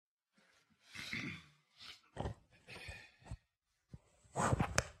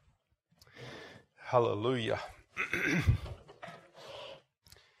Hallelujah.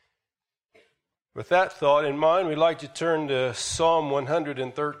 With that thought in mind, we'd like to turn to Psalm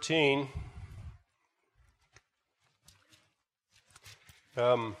 113.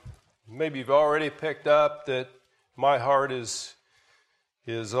 Maybe you've already picked up that my heart is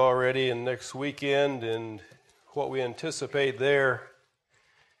already in next weekend, and what we anticipate there,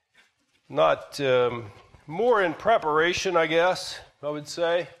 not more in preparation, I guess, I would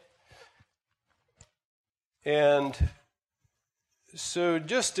say. And so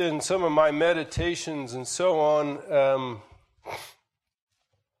just in some of my meditations and so on,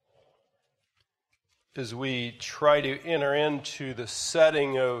 as we try to enter into the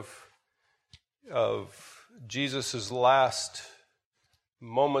setting of Jesus' last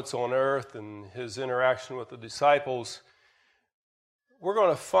moments on earth and his interaction with the disciples, we're going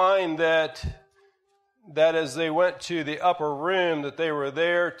to find that as they went to the upper room, that they were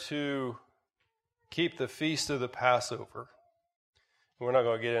there to keep the feast of the Passover. We're not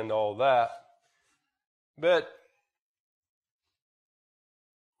going to get into all that. But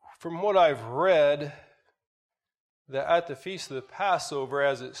from what I've read, that at the feast of the Passover,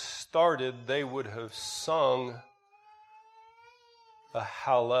 as it started, they would have sung a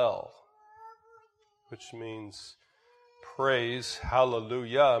Hallel, which means praise.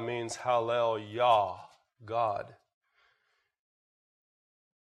 Hallelujah means Hallel Yah, God.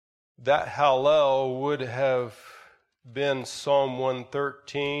 That Hallel would have been Psalm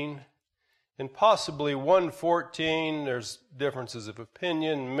 113 and possibly 114. There's differences of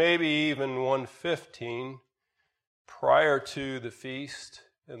opinion, maybe even 115 prior to the feast.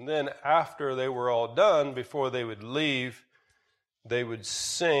 And then after they were all done, before they would leave, they would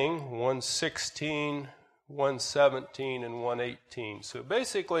sing 116, 117, and 118. So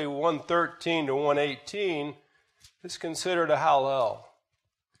basically 113 to 118 is considered a Hallel.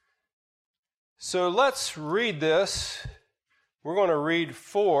 So let's read this. We're going to read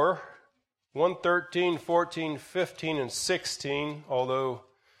 113, 14, 15, and 16, although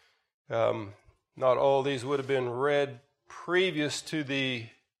not all these would have been read previous to the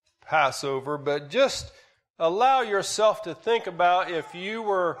Passover, but just allow yourself to think about if you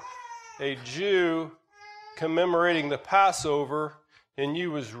were a Jew commemorating the Passover and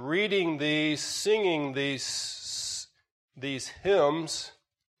you was reading these, singing these hymns,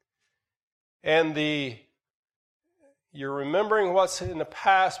 and you're remembering what's in the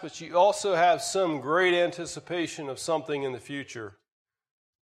past, but you also have some great anticipation of something in the future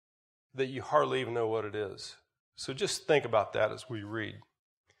that you hardly even know what it is. So just think about that as we read.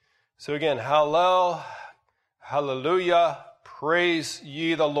 So again, Hallel, hallelujah, praise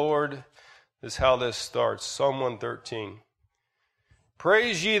ye the Lord, is how this starts. Psalm 113.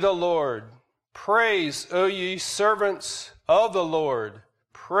 Praise ye the Lord. Praise, O ye servants of the Lord.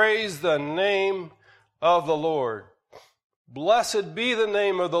 Praise the name of the Lord. Blessed be the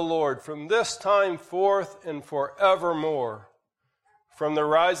name of the Lord from this time forth and forevermore. From the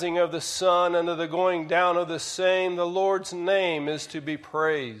rising of the sun unto the going down of the same, the Lord's name is to be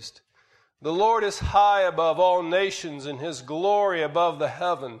praised. The Lord is high above all nations, and his glory above the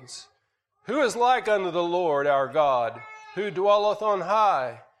heavens. Who is like unto the Lord our God, who dwelleth on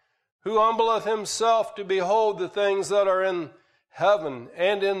high, who humbleth himself to behold the things that are in heaven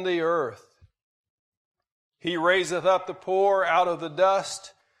and in the earth? He raiseth up the poor out of the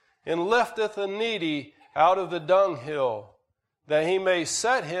dust, and lifteth the needy out of the dunghill, that he may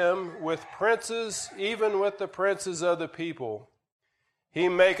set him with princes, even with the princes of the people. He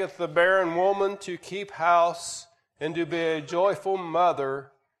maketh the barren woman to keep house, and to be a joyful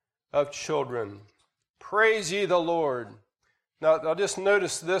mother of children. Praise ye the Lord. Now just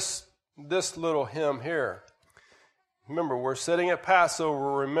notice this little hymn here. Remember, we're sitting at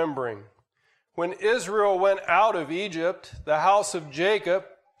Passover remembering. When Israel went out of Egypt, the house of Jacob,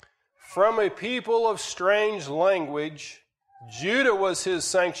 from a people of strange language, Judah was his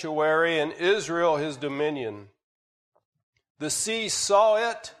sanctuary and Israel his dominion. The sea saw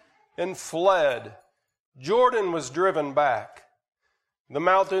it and fled. Jordan was driven back. The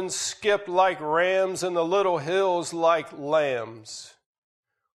mountains skipped like rams and the little hills like lambs.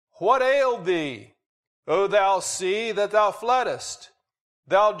 What ailed thee, O thou sea, that thou fleddest?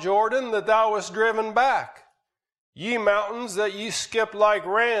 Thou Jordan, that thou wast driven back? Ye mountains, that ye skipped like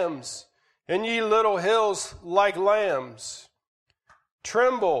rams, and ye little hills like lambs?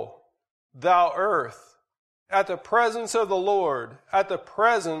 Tremble, thou earth, at the presence of the Lord, at the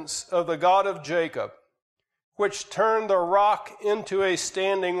presence of the God of Jacob, which turned the rock into a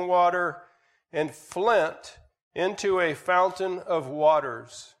standing water, and flint into a fountain of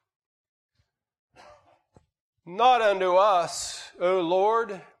waters. Not unto us, O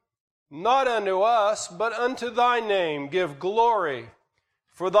Lord, not unto us, but unto thy name give glory,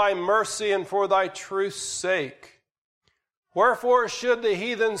 for thy mercy and for thy truth's sake. Wherefore should the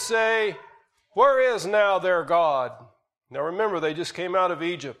heathen say, where is now their God? Now remember, they just came out of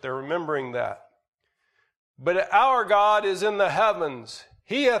Egypt. They're remembering that. But our God is in the heavens.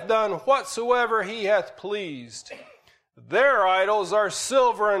 He hath done whatsoever he hath pleased. Their idols are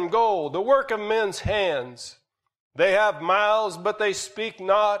silver and gold, the work of men's hands. They have mouths, but they speak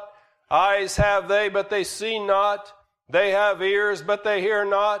not. Eyes have they, but they see not. They have ears, but they hear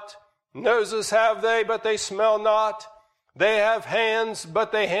not. Noses have they, but they smell not. They have hands,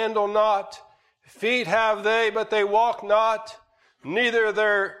 but they handle not. Feet have they, but they walk not.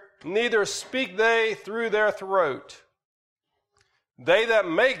 Neither speak they through their throat. They that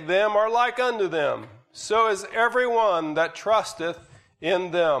make them are like unto them. So is every one that trusteth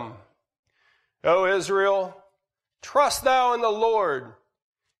in them. O Israel, trust thou in the Lord.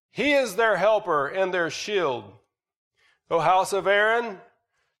 He is their helper and their shield. O house of Aaron,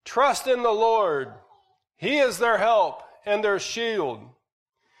 trust in the Lord. He is their help and their shield.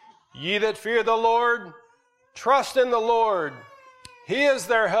 Ye that fear the Lord, trust in the Lord. He is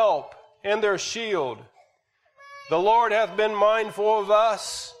their help and their shield. The Lord hath been mindful of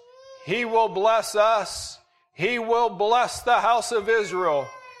us. He will bless us. He will bless the house of Israel.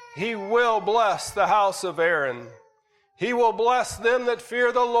 He will bless the house of Aaron. He will bless them that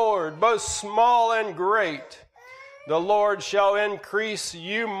fear the Lord, both small and great. The Lord shall increase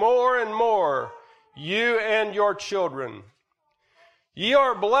you more and more, you and your children. Ye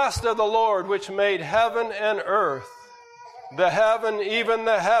are blessed of the Lord, which made heaven and earth. The heaven, even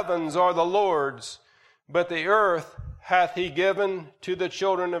the heavens, are the Lord's, but the earth hath he given to the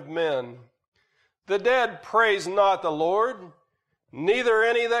children of men. The dead praise not the Lord, neither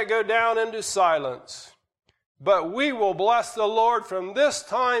any that go down into silence. But we will bless the Lord from this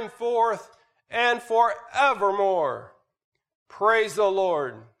time forth and forevermore. Praise the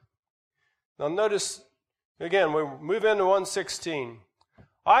Lord. Now notice, again, we move into 1:16.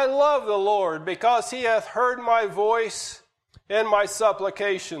 I love the Lord because he hath heard my voice and my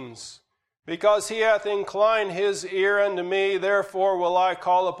supplications. Because he hath inclined his ear unto me, therefore will I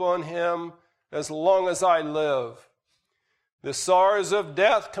call upon him as long as I live. The sorrows of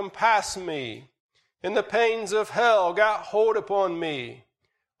death compassed me, and the pains of hell got hold upon me.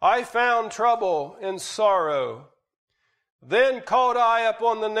 I found trouble and sorrow. Then called I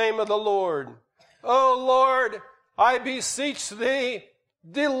upon the name of the Lord. O Lord, I beseech thee,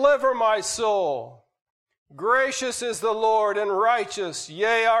 deliver my soul. Gracious is the Lord and righteous,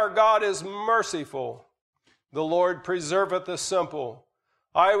 yea, our God is merciful. The Lord preserveth the simple.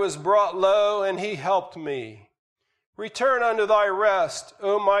 I was brought low, and he helped me. Return unto thy rest,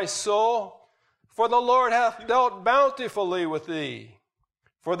 O my soul, for the Lord hath dealt bountifully with thee.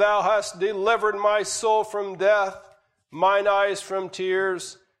 For thou hast delivered my soul from death, mine eyes from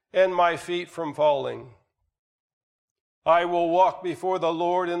tears, and my feet from falling. I will walk before the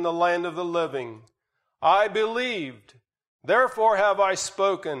Lord in the land of the living. I believed, therefore have I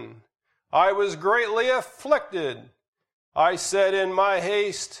spoken. I was greatly afflicted. I said in my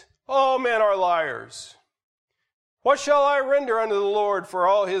haste, all men are liars. What shall I render unto the Lord for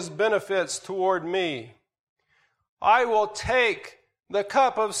all his benefits toward me? I will take the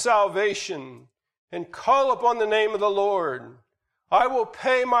cup of salvation and call upon the name of the Lord. I will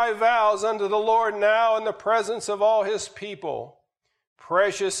pay my vows unto the Lord now in the presence of all his people.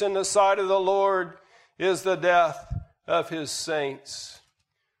 Precious in the sight of the Lord is the death of his saints.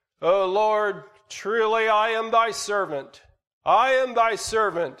 O Lord, truly I am thy servant. I am thy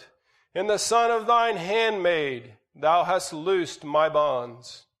servant, and the son of thine handmaid. Thou hast loosed my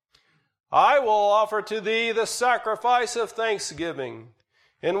bonds. I will offer to thee the sacrifice of thanksgiving,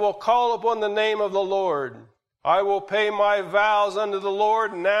 and will call upon the name of the Lord. I will pay my vows unto the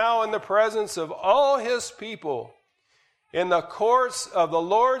Lord now in the presence of all his people, in the courts of the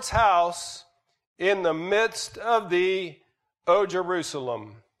Lord's house, in the midst of thee, O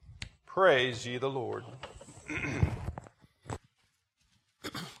Jerusalem. Praise ye the Lord.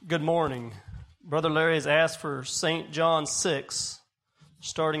 Good morning. Brother Larry has asked for St. John 6,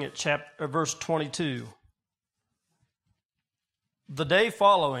 starting at verse 22. The day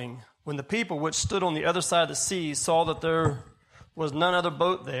following, when the people which stood on the other side of the sea saw that there was none other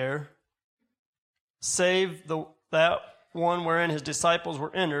boat there, save that one wherein his disciples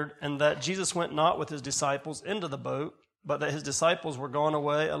were entered, and that Jesus went not with his disciples into the boat, but that his disciples were gone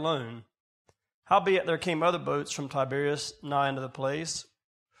away alone. Howbeit there came other boats from Tiberias nigh unto the place,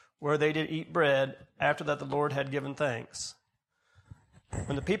 where they did eat bread, after that the Lord had given thanks.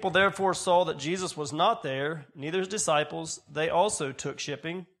 When the people therefore saw that Jesus was not there, neither his disciples, they also took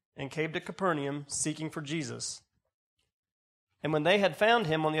shipping, and came to Capernaum, seeking for Jesus. And when they had found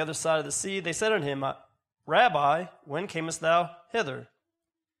him on the other side of the sea, they said unto him, Rabbi, when camest thou hither?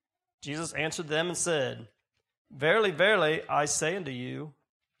 Jesus answered them and said, Verily, verily, I say unto you,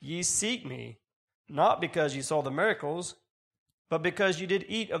 ye seek me, not because ye saw the miracles, but because ye did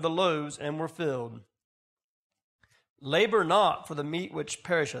eat of the loaves and were filled. Labor not for the meat which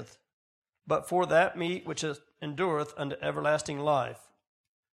perisheth, but for that meat which endureth unto everlasting life,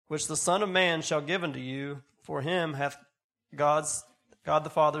 which the Son of Man shall give unto you, for him hath God the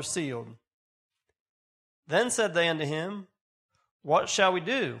Father sealed. Then said they unto him, What shall we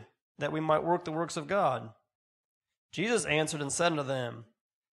do, that we might work the works of God? Jesus answered and said unto them,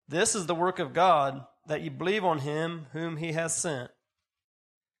 This is the work of God, that ye believe on him whom he hath sent.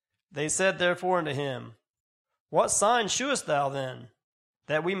 They said therefore unto him, What sign shewest thou then,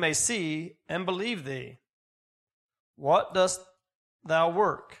 that we may see and believe thee? What dost thou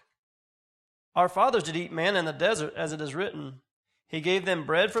work? Our fathers did eat manna in the desert, as it is written, He gave them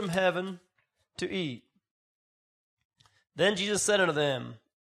bread from heaven to eat. Then Jesus said unto them,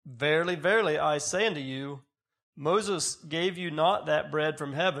 Verily, verily, I say unto you, Moses gave you not that bread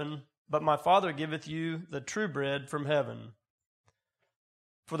from heaven, but my Father giveth you the true bread from heaven.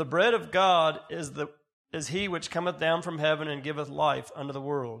 For the bread of God is he which cometh down from heaven and giveth life unto the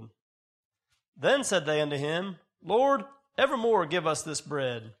world. Then said they unto him, Lord, evermore give us this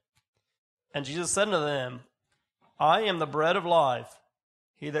bread. And Jesus said unto them, I am the bread of life.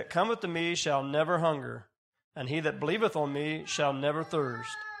 He that cometh to me shall never hunger, and he that believeth on me shall never thirst.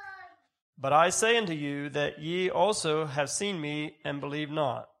 But I say unto you that ye also have seen me and believe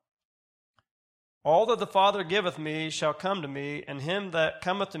not. All that the Father giveth me shall come to me, and him that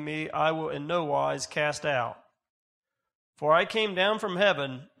cometh to me I will in no wise cast out. For I came down from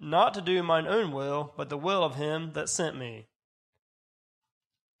heaven, not to do mine own will, but the will of him that sent me.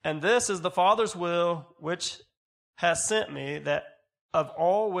 And this is the Father's will which hath sent me, that of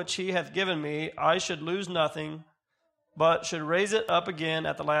all which he hath given me I should lose nothing, but should raise it up again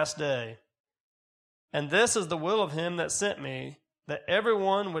at the last day. And this is the will of him that sent me, that every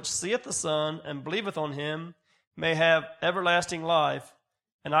one which seeth the Son and believeth on him may have everlasting life,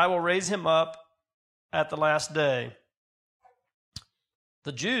 and I will raise him up at the last day.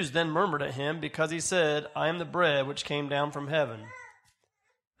 The Jews then murmured at him, because he said, I am the bread which came down from heaven.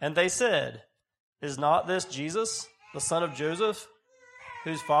 And they said, Is not this Jesus, the son of Joseph,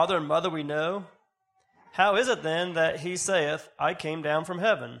 whose father and mother we know? How is it then that he saith, I came down from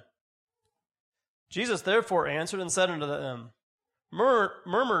heaven? Jesus therefore answered and said unto them,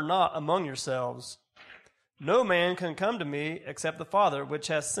 Murmur not among yourselves. No man can come to me except the Father which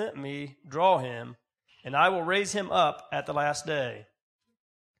hath sent me draw him, and I will raise him up at the last day.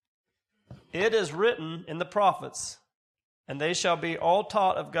 It is written in the prophets, and they shall be all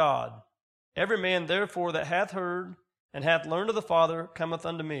taught of God. Every man therefore that hath heard and hath learned of the Father cometh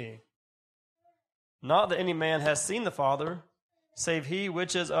unto me. Not that any man hath seen the Father, save he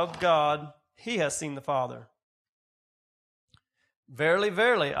which is of God, he hath seen the Father. Verily,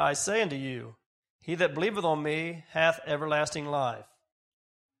 verily, I say unto you, he that believeth on me hath everlasting life.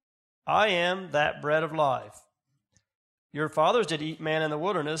 I am that bread of life. Your fathers did eat manna in the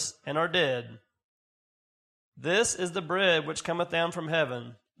wilderness, and are dead. This is the bread which cometh down from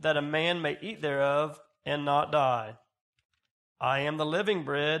heaven, that a man may eat thereof, and not die. I am the living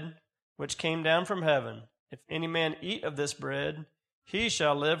bread which came down from heaven. If any man eat of this bread, he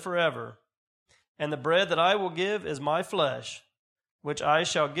shall live forever. And the bread that I will give is my flesh, which I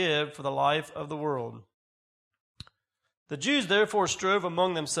shall give for the life of the world. The Jews therefore strove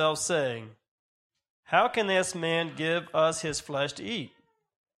among themselves, saying, How can this man give us his flesh to eat?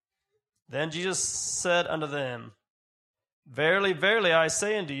 Then Jesus said unto them, Verily, verily, I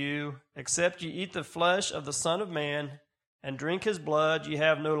say unto you, except ye eat the flesh of the Son of Man, and drink his blood, ye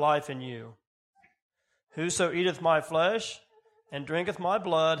have no life in you. Whoso eateth my flesh, and drinketh my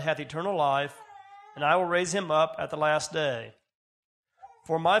blood, hath eternal life, and I will raise him up at the last day.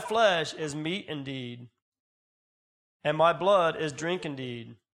 For my flesh is meat indeed, and my blood is drink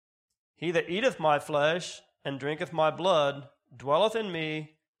indeed. He that eateth my flesh, and drinketh my blood, dwelleth in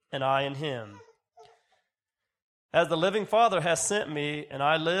me, and I in him. As the living Father hath sent me, and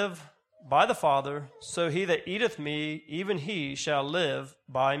I live by the Father, so he that eateth me, even he shall live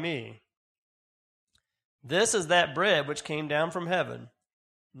by me. This is that bread which came down from heaven,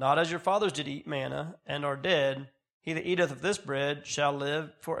 not as your fathers did eat manna, and are dead. He that eateth of this bread shall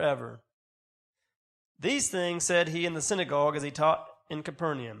live forever. These things said he in the synagogue as he taught in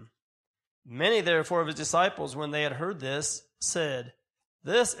Capernaum. Many therefore of his disciples, when they had heard this, said,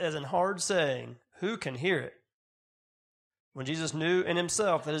 This is an hard saying. Who can hear it? When Jesus knew in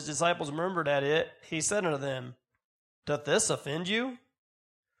himself that his disciples murmured at it, he said unto them, Doth this offend you?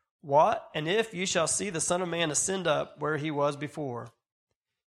 What, and if ye shall see the Son of Man ascend up where he was before?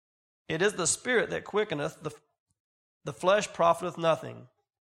 It is the Spirit that quickeneth, the flesh profiteth nothing.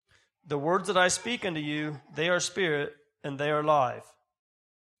 The words that I speak unto you, they are spirit, and they are life.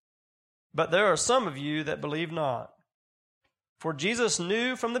 But there are some of you that believe not. For Jesus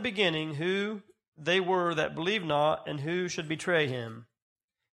knew from the beginning who they were that believed not, and who should betray him.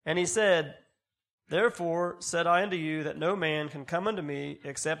 And he said, Therefore said I unto you, that no man can come unto me,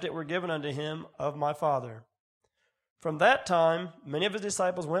 except it were given unto him of my Father. From that time many of his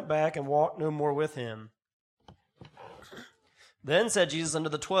disciples went back, and walked no more with him. Then said Jesus unto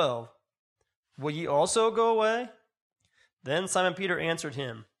the 12, Will ye also go away? Then Simon Peter answered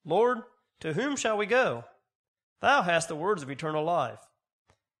him, Lord, to whom shall we go? Thou hast the words of eternal life.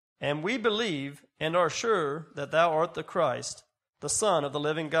 And we believe and are sure that thou art the Christ, the Son of the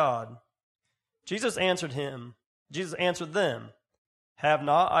living God. Jesus answered them, Have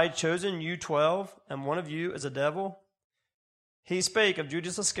not I chosen you 12, and one of you is a devil? He spake of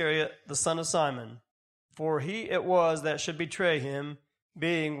Judas Iscariot, the son of Simon, for he it was that should betray him,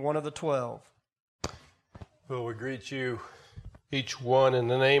 being one of the 12. Well, we greet you, each one, in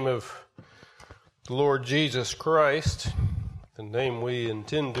the name of the Lord Jesus Christ, the name we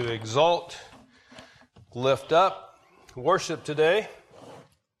intend to exalt, lift up, worship today.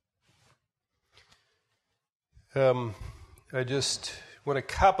 I just want to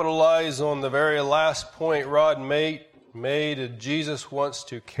capitalize on the very last point Rod made. Jesus wants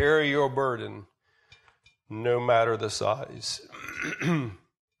to carry your burden, no matter the size.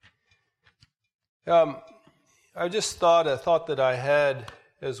 I just thought a thought that I had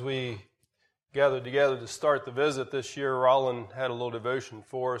as we gathered together to start the visit this year. Roland had a little devotion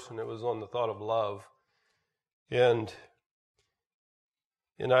for us, and it was on the thought of love. And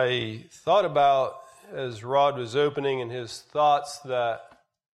I thought about, as Rod was opening in his thoughts, that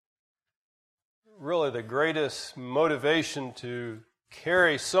really the greatest motivation to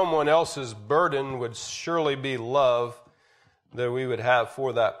carry someone else's burden would surely be love that we would have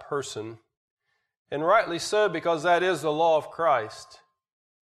for that person. And rightly so, because that is the law of Christ.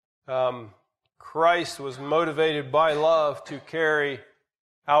 Christ was motivated by love to carry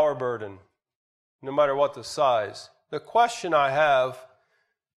our burden, no matter what the size. The question I have,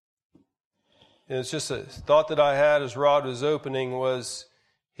 and it's just a thought that I had as Rod was opening, was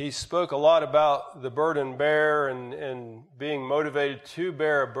he spoke a lot about the burden bearer and being motivated to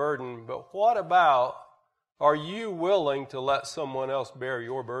bear a burden, but what about, are you willing to let someone else bear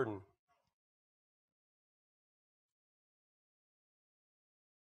your burden?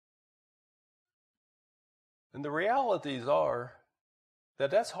 And the realities are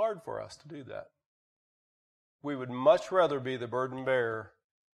that that's hard for us to do that. We would much rather be the burden bearer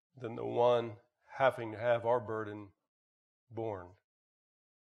than the one having to have our burden borne.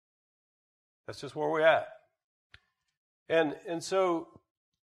 That's just where we're at. And so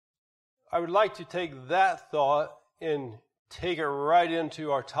I would like to take that thought and take it right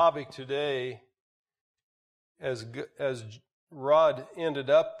into our topic today, as Rod ended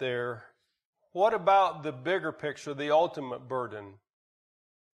up there. What about the bigger picture, the ultimate burden?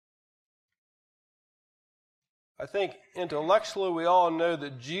 I think intellectually we all know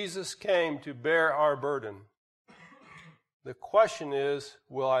that Jesus came to bear our burden. The question is,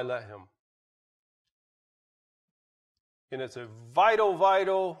 will I let him? And it's a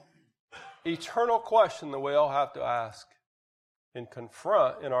vital, eternal question that we all have to ask and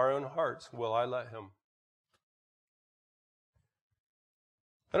confront in our own hearts. Will I let him?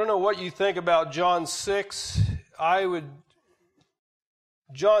 I don't know what you think about John 6.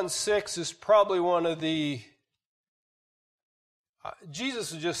 John 6 is probably one of the...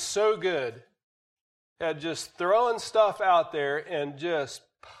 Jesus is just so good at just throwing stuff out there and just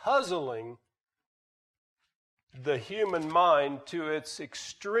puzzling the human mind to its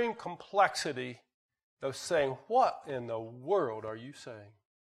extreme complexity of saying, what in the world are you saying?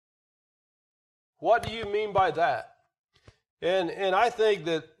 What do you mean by that? And I think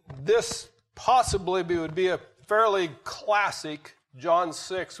that this possibly would be a fairly classic. John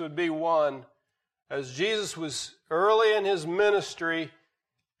 6 would be one, as Jesus was early in his ministry,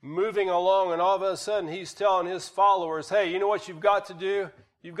 moving along, and all of a sudden he's telling his followers, hey, you know what you've got to do?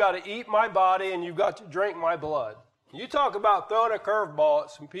 You've got to eat my body and you've got to drink my blood. You talk about throwing a curveball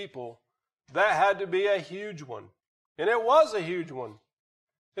at some people. That had to be a huge one. And it was a huge one.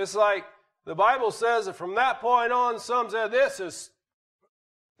 It's like the Bible says that from that point on, some said, this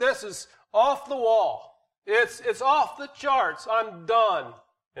is off the wall. It's off the charts. I'm done.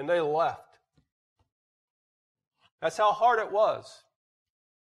 And they left. That's how hard it was.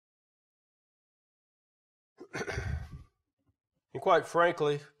 And quite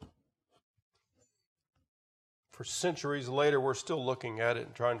frankly, for centuries later, we're still looking at it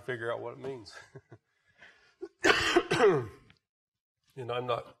and trying to figure out what it means. And I'm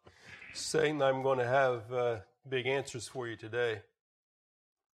not saying that I'm going to have big answers for you today.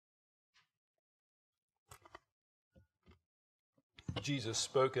 Jesus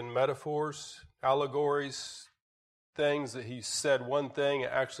spoke in metaphors, allegories, things that he said one thing, it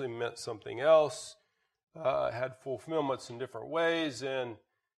actually meant something else, had fulfillments in different ways, and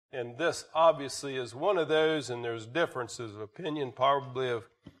this obviously is one of those, and there's differences of opinion probably of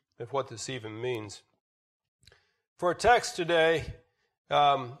what this even means. For our text today,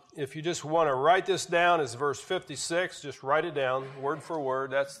 if you just want to write this down, it's verse 56. Just write it down, word for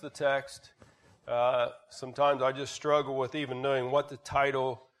word. That's the text. Sometimes I just struggle with even knowing what the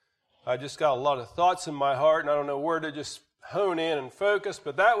title. I just got a lot of thoughts in my heart, and I don't know where to just hone in and focus.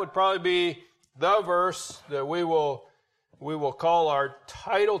 But that would probably be the verse that we will call our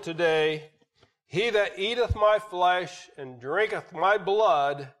title today. He that eateth my flesh and drinketh my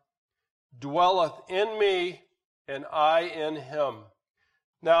blood dwelleth in me, and I in him.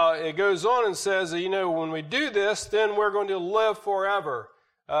 Now, it goes on and says, when we do this, then we're going to live forever.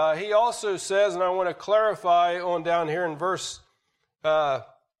 He also says, and I want to clarify on down here in verse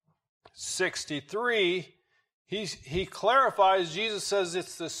 63, he clarifies, Jesus says,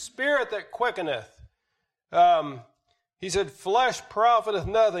 it's the Spirit that quickeneth. He said, flesh profiteth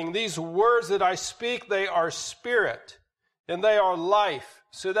nothing. These words that I speak, they are spirit, and they are life.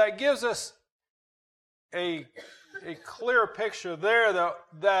 So that gives us a clear picture there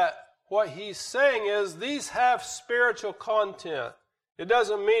that what he's saying is these have spiritual content. It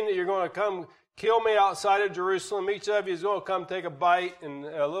doesn't mean that you're going to come kill me outside of Jerusalem. Each of you is going to come take a bite and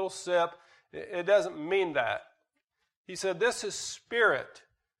a little sip. It doesn't mean that. He said this is spirit.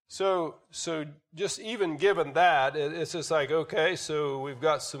 So just even given that, it's just like, okay, so we've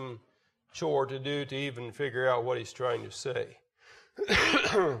got some chore to do to even figure out what he's trying to say.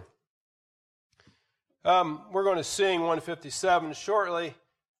 We're going to sing 157 shortly.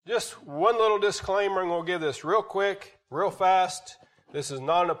 Just one little disclaimer, and we'll give this real quick, real fast. This is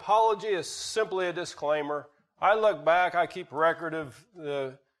not an apology, it's simply a disclaimer. I look back, I keep record of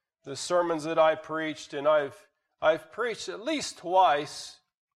the sermons that I preached, and I've preached at least twice,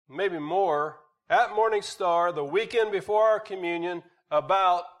 maybe more, at Morning Star, the weekend before our communion,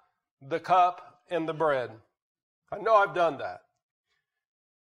 about the cup and the bread. I know I've done that.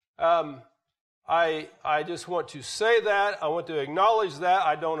 I just want to say that. I want to acknowledge that.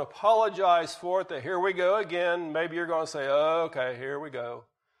 I don't apologize for it, that here we go again. Maybe you're going to say, oh, okay, here we go.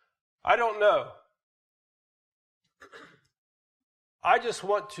 I don't know. I just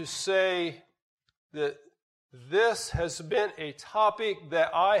want to say that this has been a topic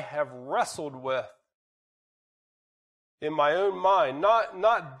that I have wrestled with in my own mind.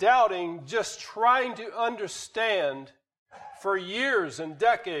 Not doubting, just trying to understand for years and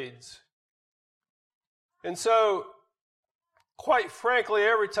decades. And so, quite frankly,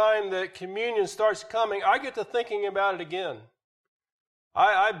 every time that communion starts coming, I get to thinking about it again.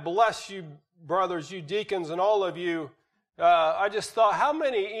 I bless you, brothers, you deacons, and all of you. I just thought, how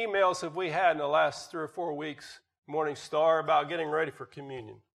many emails have we had in the last 3 or 4 weeks, Morning Star, about getting ready for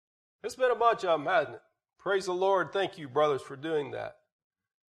communion? It's been a bunch of them, hasn't it? Praise the Lord. Thank you, brothers, for doing that.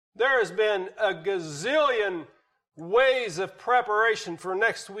 There has been a gazillion ways of preparation for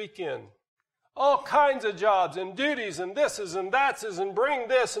next weekend. All kinds of jobs and duties and thises and thatses and bring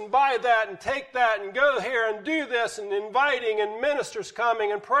this and buy that and take that and go here and do this and inviting and ministers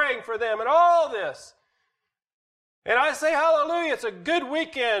coming and praying for them and all this. And I say hallelujah, it's a good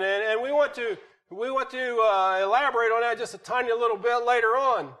weekend, and we want to elaborate on that just a tiny little bit later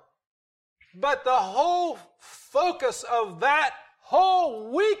on. But the whole focus of that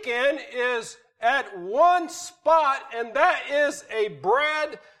whole weekend is at one spot, and that is a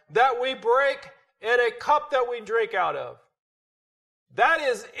bread that we break and a cup that we drink out of. That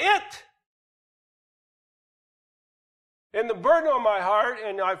is it. And the burden on my heart,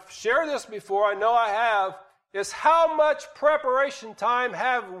 and I've shared this before, I know I have, is how much preparation time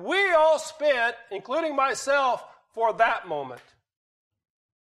have we all spent, including myself, for that moment.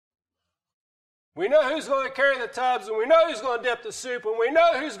 We know who's going to carry the tubs, and we know who's going to dip the soup, and we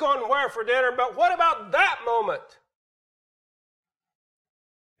know who's going to where for dinner, but what about that moment?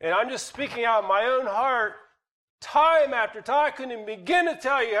 And I'm just speaking out of my own heart, time after time. I couldn't even begin to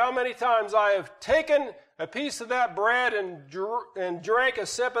tell you how many times I have taken a piece of that bread and drank a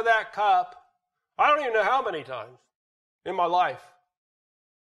sip of that cup. I don't even know how many times in my life.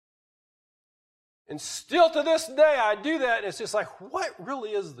 And still to this day, I do that, and it's just like, what really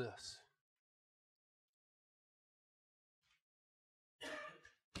is this?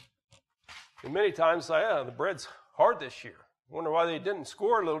 And many times I say, the bread's hard this year. I wonder why they didn't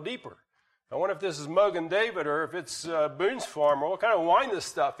score a little deeper. I wonder if this is Mogan David or if it's Boone's Farm or what kind of wine this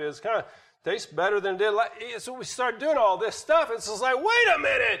stuff is. Kind of tastes better than it did. So we start doing all this stuff. It's just like, wait a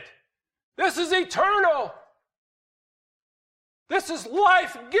minute. This is eternal. This is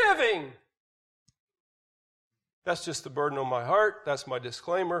life-giving. That's just the burden on my heart. That's my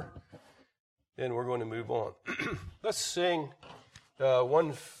disclaimer. And we're going to move on. Let's sing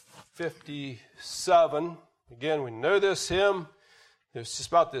 157. Again, we know this hymn. It's just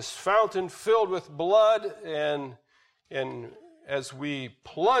about this fountain filled with blood, and as we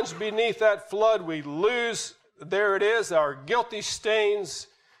plunge beneath that flood, we lose, there it is, our guilty stains.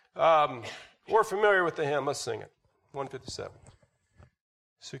 We're familiar with the hymn. Let's sing it. 157.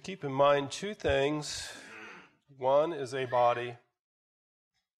 So keep in mind two things. One is a body.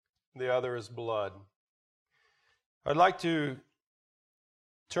 The other is blood. I'd like to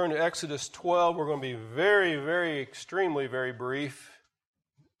turn to Exodus 12. We're going to be very, extremely, very brief.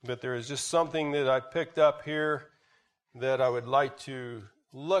 But there is just something that I picked up here that I would like to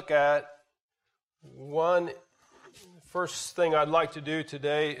look at. First thing I'd like to do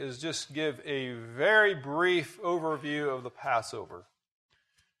today is just give a very brief overview of the Passover.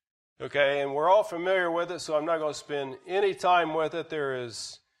 Okay, and we're all familiar with it, so I'm not going to spend any time with it. There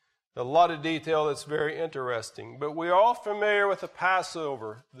is a lot of detail that's very interesting. But we're all familiar with the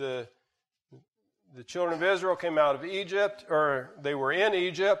Passover. The children of Israel came out of Egypt, or they were in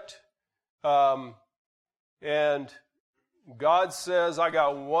Egypt, and God says, I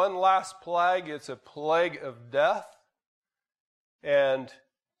got one last plague. It's a plague of death, and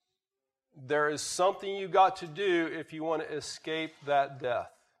there is something you got to do if you want to escape that death.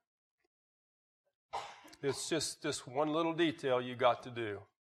 It's just this one little detail you got to do.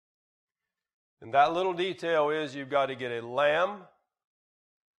 And that little detail is you've got to get a lamb,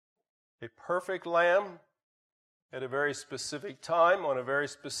 a perfect lamb, at a very specific time, on a very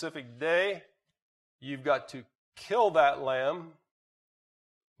specific day. You've got to kill that lamb.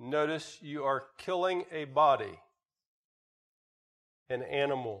 Notice you are killing a body, an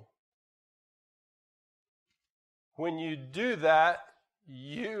animal. When you do that,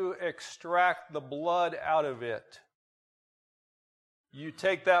 you extract the blood out of it. You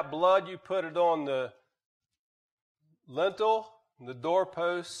take that blood, you put it on the lintel, the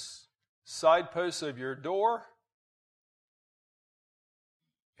doorposts, side posts of your door.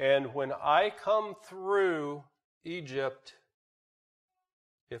 And when I come through Egypt,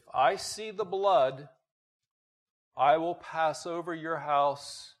 if I see the blood, I will pass over your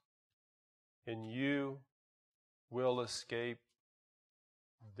house and you will escape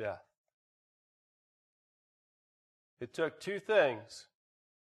death. It took two things.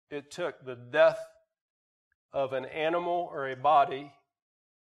 It took the death of an animal or a body,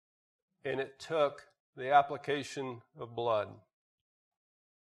 and it took the application of blood.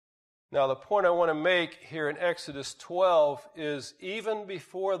 Now, the point I want to make here in Exodus 12 is even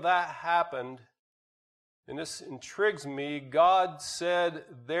before that happened, and this intrigues me, God said,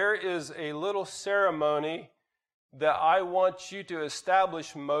 there is a little ceremony that I want you to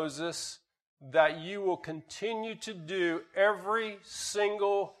establish, Moses, that you will continue to do every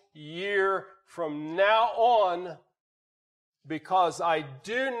single year from now on, because I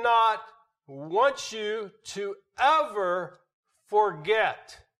do not want you to ever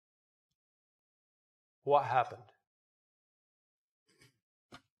forget what happened.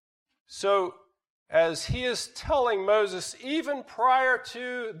 So, as he is telling Moses, even prior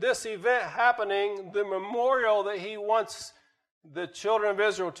to this event happening, the memorial that he wants the children of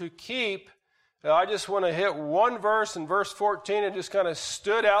Israel to keep, I just want to hit one verse in verse 14. It just kind of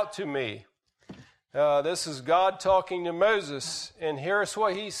stood out to me. This is God talking to Moses, and here's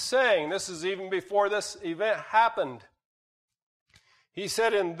what he's saying. This is even before this event happened. He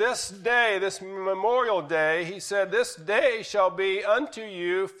said, in this day, this memorial day, he said, this day shall be unto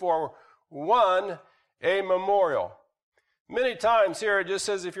you for one, a memorial. Many times here it just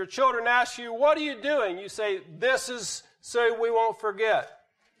says, if your children ask you, what are you doing? You say, this is so we won't forget.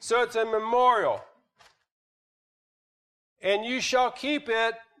 So it's a memorial. And you shall keep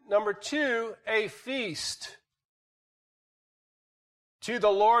it, number 2, a feast to the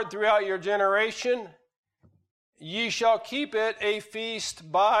Lord throughout your generation. Ye shall keep it a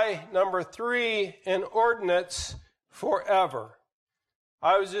feast by, number 3, an ordinance forever.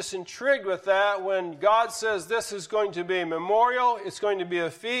 I was just intrigued with that when God says this is going to be a memorial, it's going to be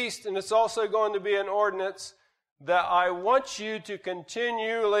a feast, and it's also going to be an ordinance that I want you to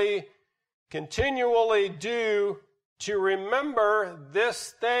continually continually do to remember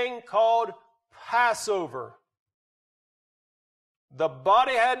this thing called Passover. The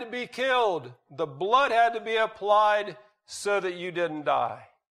body had to be killed. The blood had to be applied so that you didn't die.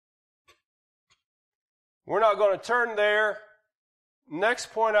 We're not going to turn there.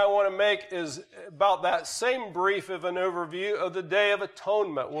 Next point I want to make is about that same brief of an overview of the Day of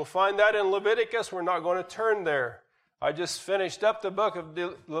Atonement. We'll find that in Leviticus. We're not going to turn there. I just finished up the book of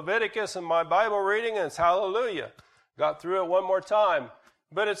Leviticus in my Bible reading, and it's hallelujah. Got through it one more time.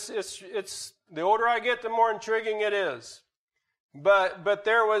 But it's the older I get, the more intriguing it is. But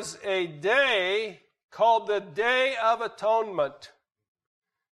there was a day called the Day of Atonement.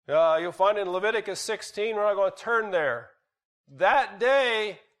 You'll find it in Leviticus 16. We're not going to turn there. That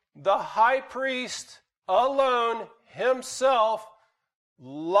day, the high priest alone, himself, a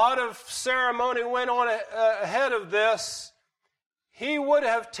lot of ceremony went on ahead of this. He would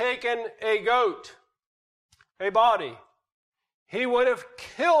have taken a goat, a body. He would have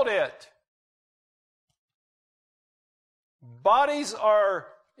killed it. Bodies are,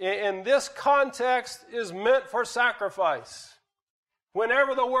 in this context, is meant for sacrifice.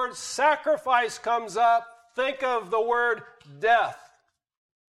 Whenever the word sacrifice comes up, think of the word death.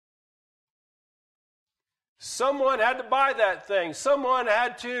 Someone had to buy that thing. Someone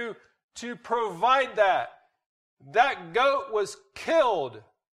had to provide that. That goat was killed.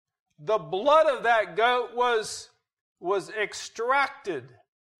 The blood of that goat was extracted.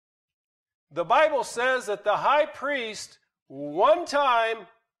 The Bible says that the high priest, one time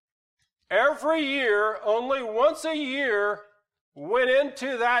every year, only once a year, went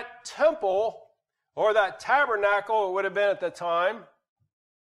into that temple, or that tabernacle it would have been at the time.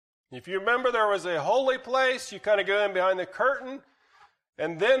 If you remember, there was a holy place. You kind of go in behind the curtain.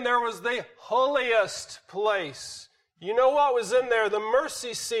 And then there was the holiest place. You know what was in there? The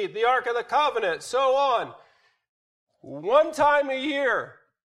mercy seat, the Ark of the Covenant, so on. One time a year,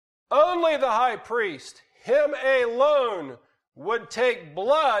 only the high priest, him alone, would take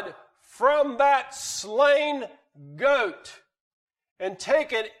blood from that slain goat and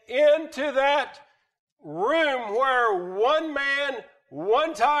take it into that room where one man,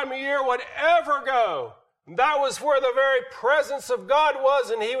 one time a year would ever go. That was where the very presence of God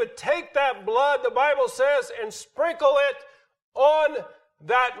was, and he would take that blood, the Bible says, and sprinkle it on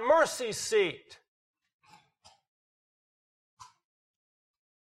that mercy seat.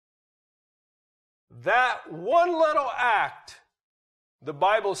 That one little act, the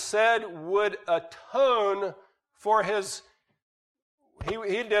Bible said, would atone for his, he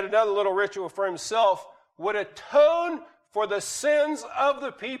did another little ritual for himself, would atone for the sins of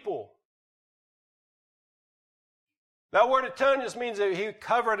the people. That word atone just means that he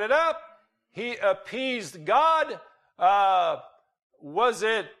covered it up. He appeased God. Was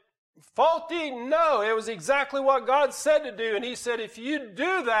it faulty? No, it was exactly what God said to do. And he said, if you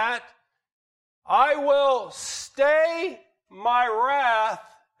do that, I will stay my wrath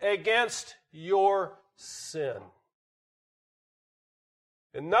against your sin.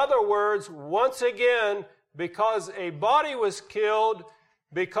 In other words, once again, because a body was killed,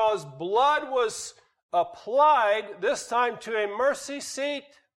 because blood was applied, this time to a mercy seat,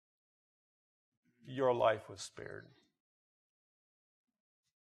 your life was spared.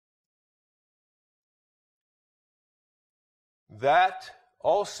 That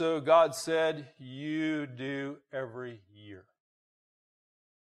also, God said, you do every year.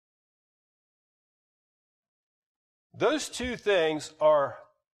 Those two things are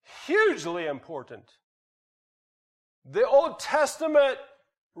hugely important. The Old Testament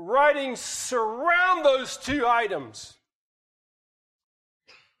writings surround those two items.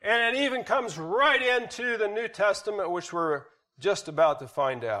 And it even comes right into the New Testament, which we're just about to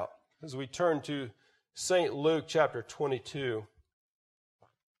find out as we turn to St. Luke chapter 22.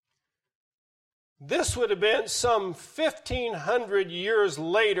 This would have been some 1,500 years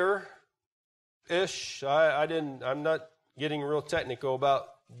later-ish. I'm not getting real technical about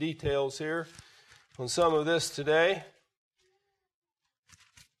details here on some of this today.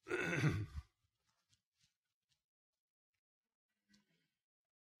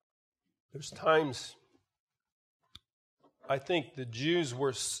 There's times I think the Jews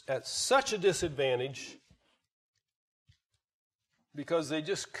were at such a disadvantage because they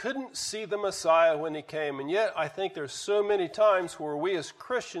just couldn't see the Messiah when he came. And yet I think there's so many times where we as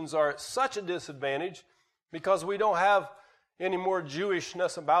Christians are at such a disadvantage because we don't have any more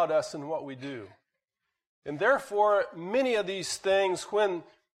Jewishness about us in what we do. And therefore, many of these things, when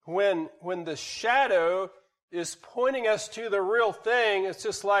the shadow is pointing us to the real thing, it's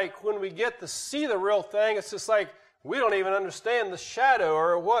just like when we get to see the real thing, it's just like we don't even understand the shadow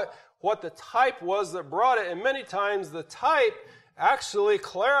or what the type was that brought it. And many times the type actually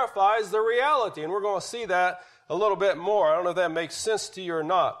clarifies the reality. And we're going to see that a little bit more. I don't know if that makes sense to you or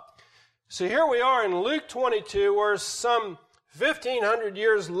not. So here we are in Luke 22, where some 1,500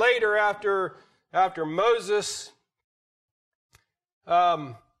 years later after Moses,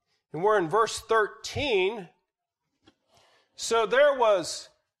 and we're in verse 13. So there was,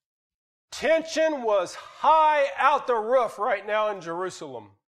 tension was high out the roof right now in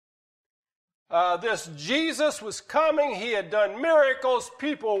Jerusalem. This Jesus was coming. He had done miracles.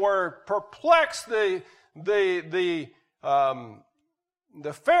 People were perplexed. The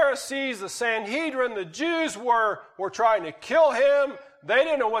Pharisees, the Sanhedrin, the Jews were trying to kill him. They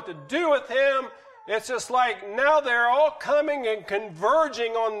didn't know what to do with him. It's just like now they're all coming and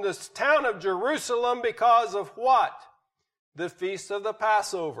converging on this town of Jerusalem because of what? The Feast of the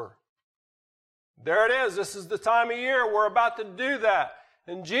Passover. There it is. This is the time of year we're about to do that.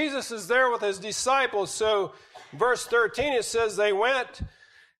 And Jesus is there with his disciples. So verse 13, it says they went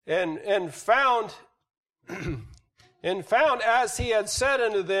and found as he had said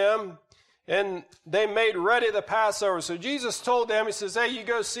unto them, and they made ready the Passover. So Jesus told them, he says, hey, you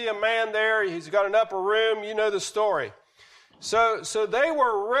go see a man there. He's got an upper room. You know the story. So they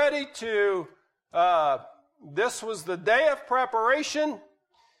were ready to, this was the day of preparation.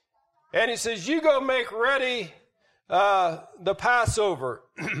 And he says, you go make ready the Passover.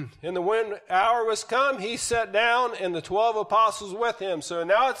 And when hour was come, he sat down and the 12 apostles with him. So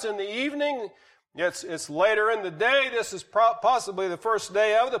now it's in the evening. It's later in the day. This is possibly the first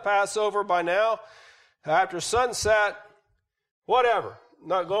day of the Passover by now. After sunset, whatever.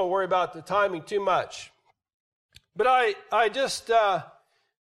 Not going to worry about the timing too much. But I just,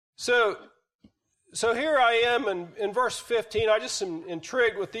 so here I am in verse 15. I just am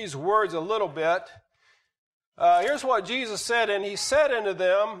intrigued with these words a little bit. Here's what Jesus said, and he said unto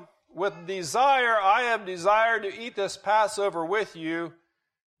them, with desire, I have desired to eat this Passover with you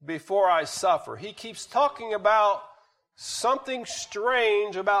before I suffer. He keeps talking about something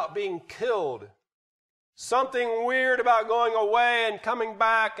strange about being killed. Something weird about going away and coming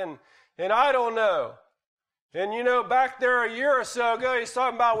back, and I don't know. And you know, back there a year or so ago, he's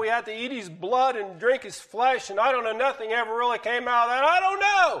talking about we had to eat his blood and drink his flesh, and I don't know, nothing ever really came out of that. I don't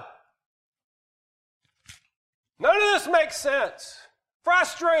know. None of this makes sense.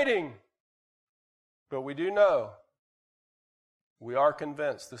 Frustrating. But we do know, we are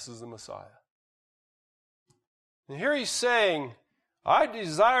convinced this is the Messiah. And here he's saying, I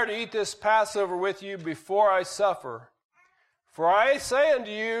desire to eat this Passover with you before I suffer. For I say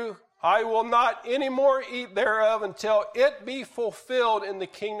unto you, I will not any more eat thereof until it be fulfilled in the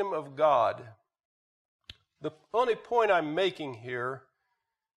kingdom of God. The only point I'm making here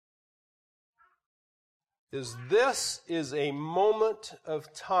is this is a moment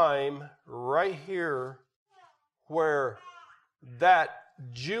of time right here where that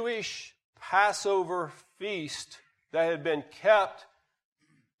Jewish Passover feast that had been kept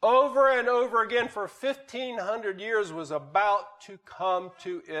over and over again for 1,500 years was about to come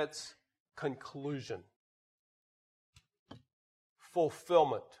to its conclusion.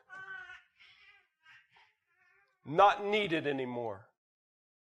 Fulfillment. Not needed anymore.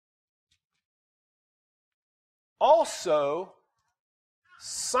 Also,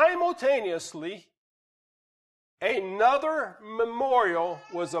 simultaneously, another memorial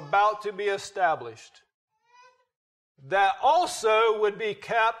was about to be established that also would be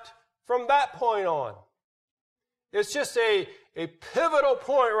kept from that point on. It's just a pivotal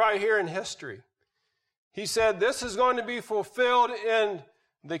point right here in history. He said this is going to be fulfilled in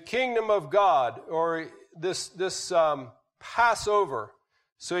the kingdom of God, or this Passover.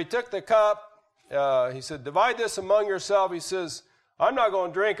 So he took the cup. He said, divide this among yourself. He says, I'm not going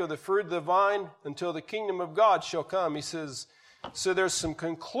to drink of the fruit of the vine until the kingdom of God shall come. He says, so there's some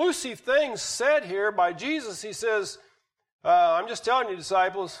conclusive things said here by Jesus. He says, I'm just telling you,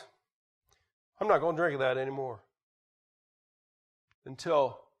 disciples, I'm not going to drink of that anymore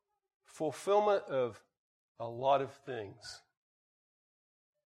until fulfillment of a lot of things.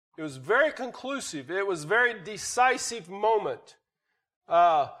 It was very conclusive. It was a very decisive moment.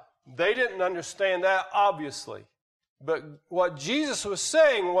 They didn't understand that, obviously. But what Jesus was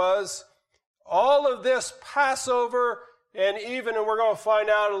saying was, all of this Passover, and even, and we're going to find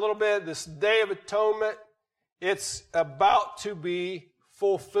out a little bit, this Day of Atonement, it's about to be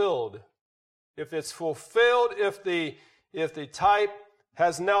fulfilled. If it's fulfilled, if the type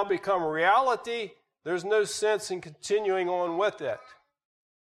has now become reality, there's no sense in continuing on with it,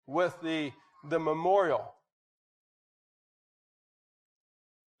 with the memorial.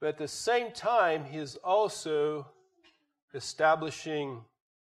 But at the same time, he is also establishing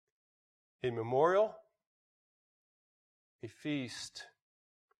a memorial, a feast,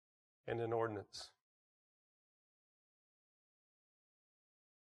 and an ordinance.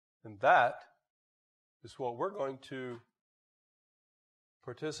 And that is what we're going to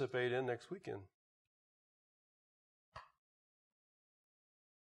participate in next weekend.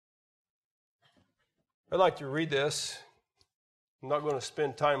 I'd like to read this. I'm not going to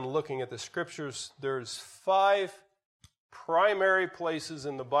spend time looking at the scriptures. There's 5 primary places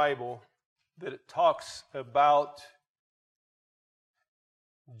in the Bible that it talks about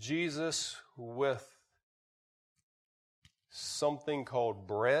Jesus with something called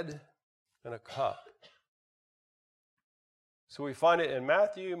bread and a cup. So we find it in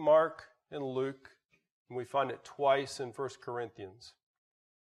Matthew, Mark, and Luke, and we find it twice in 1 Corinthians.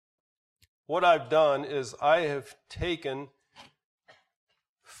 What I've done is I have taken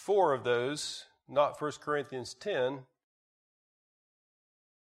 4 of those, not 1 Corinthians 10,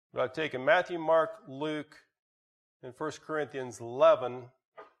 but I've taken Matthew, Mark, Luke, and 1 Corinthians 11,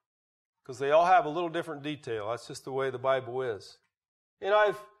 because they all have a little different detail. That's just the way the Bible is. And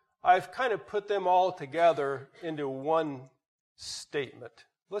I've kind of put them all together into one statement.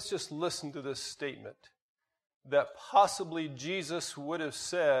 Let's just listen to this statement that possibly Jesus would have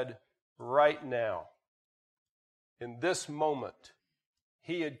said right now, in this moment.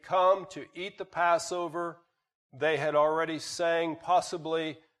 He had come to eat the Passover. They had already sang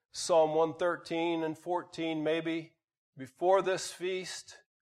possibly Psalm 113 and 14 maybe before this feast.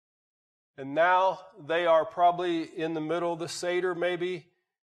 And now they are probably in the middle of the Seder maybe,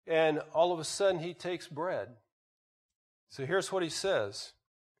 and all of a sudden he takes bread. So here's what he says.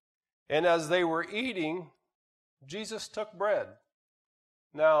 And as they were eating, Jesus took bread.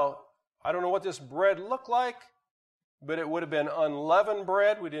 Now, I don't know what this bread looked like, but it would have been unleavened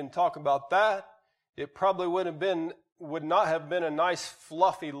bread. We didn't talk about that. It probably would not have been a nice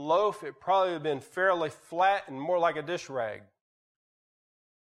fluffy loaf. It probably would have been fairly flat and more like a dish rag.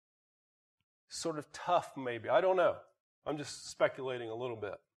 Sort of tough maybe. I don't know. I'm just speculating a little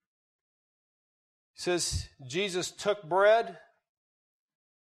bit. He says, Jesus took bread.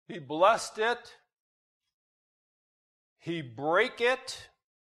 He blessed it. He brake it.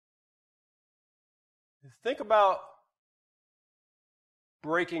 Think about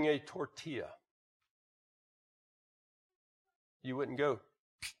breaking a tortilla. You wouldn't go.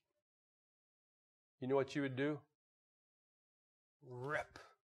 You know what you would do? Rip.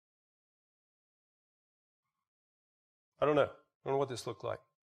 I don't know what this looked like.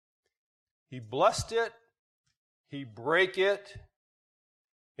 He blessed it, he brake it,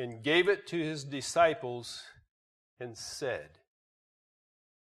 and gave it to his disciples and said.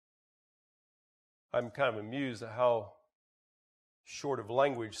 I'm kind of amused at how short of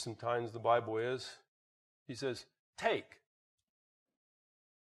language sometimes the Bible is. He says, take,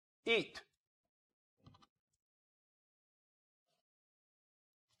 eat.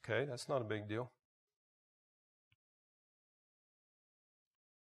 Okay, that's not a big deal.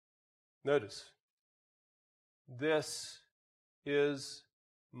 Notice, this is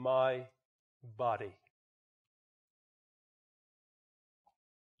my body.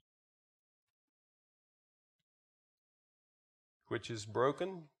 Which is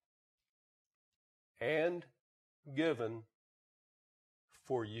broken and given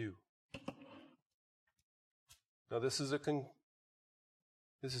for you. Now this is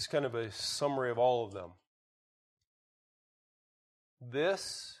kind of a summary of all of them.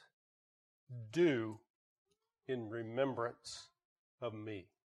 This do in remembrance of me.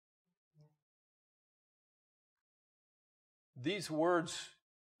 These words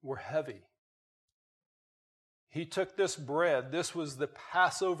were heavy. He took this bread. This was the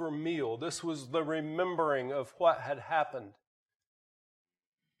Passover meal. This was the remembering of what had happened.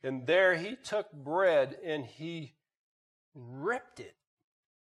 And there he took bread and he ripped it.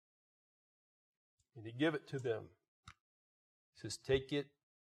 And he gave it to them. He says, take it,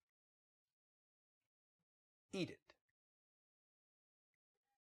 eat it.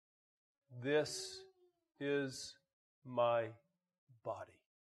 This is my body.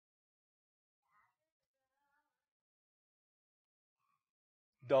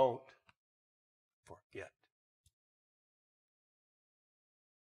 Don't forget.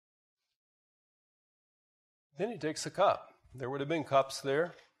 Then he takes a cup. There would have been cups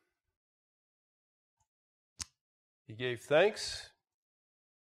there. He gave thanks.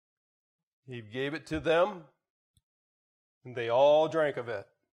 He gave it to them, and they all drank of it.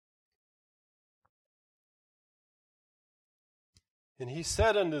 And he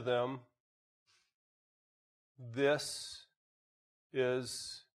said unto them, this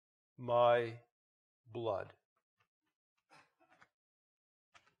is my blood.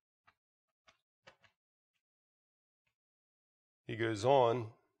 he goes on,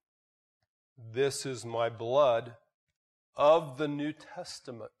 this is my blood of the New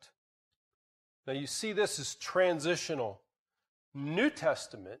Testament. Now you see this is transitional. New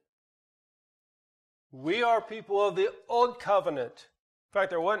Testament. We are people of the Old Covenant. In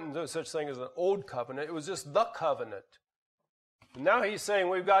fact, there wasn't no such thing as an Old Covenant. It was just the covenant. And now he's saying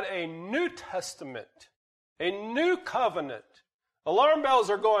we've got a New Testament, a new covenant. Alarm bells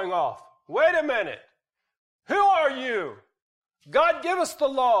are going off. Wait a minute. Who are you? God, give us the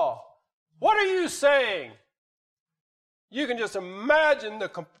law. What are you saying? You can just imagine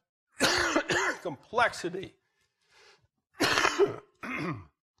the complexity.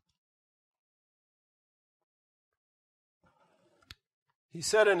 He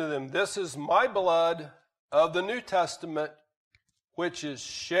said unto them, this is my blood of the New Testament, which is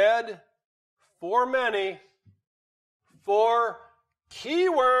shed for many for,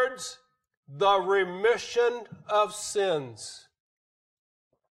 keywords, the remission of sins.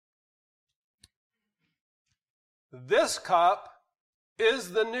 This cup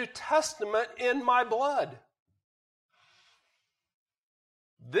is the New Testament in my blood.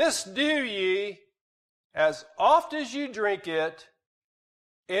 This do ye as oft as you drink it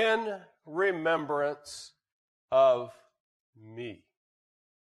in remembrance of me.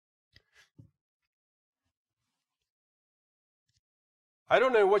 I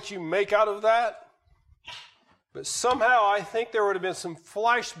don't know what you make out of that, but somehow I think there would have been some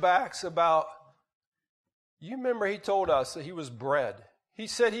flashbacks about, you remember he told us that he was bread. He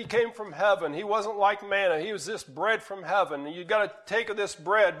said he came from heaven. He wasn't like manna. He was this bread from heaven. And you got to take of this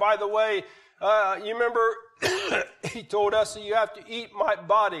bread. By the way, you remember he told us that you have to eat my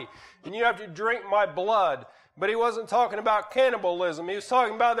body and you have to drink my blood. But he wasn't talking about cannibalism. He was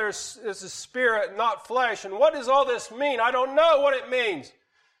talking about there's a spirit, not flesh. And what does all this mean? I don't know what it means.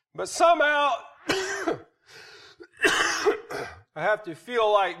 But somehow I have to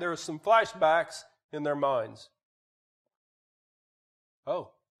feel like there's some flashbacks in their minds.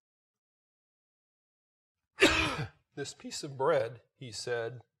 Oh. This piece of bread, he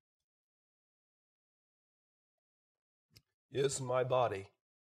said, is my body.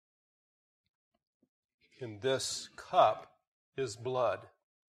 And this cup is blood.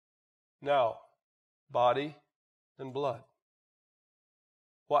 Now, body and blood.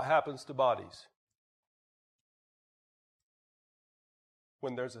 What happens to bodies?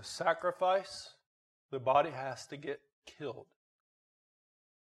 When there's a sacrifice, the body has to get killed.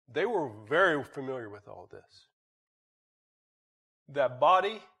 They were very familiar with all this. That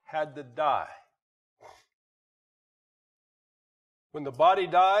body had to die. When the body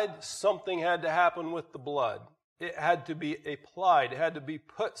died, something had to happen with the blood. It had to be applied. It had to be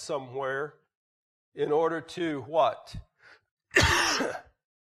put somewhere in order to what?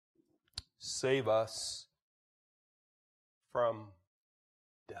 Save us from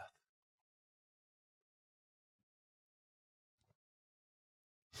death.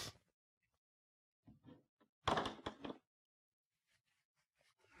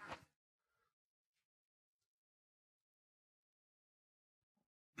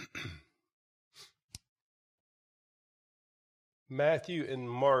 Matthew and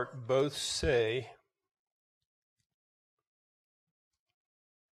Mark both say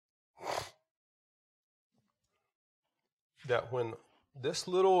that when this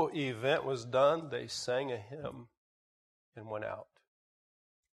little event was done, they sang a hymn and went out.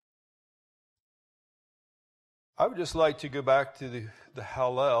 I would just like to go back to the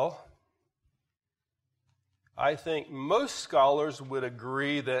Hallel. I think most scholars would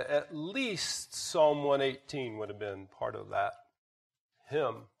agree that at least Psalm 118 would have been part of that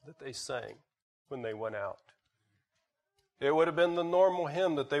hymn that they sang when they went out. It would have been the normal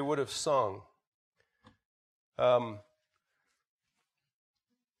hymn that they would have sung. I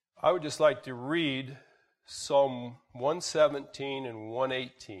would just like to read Psalm 117 and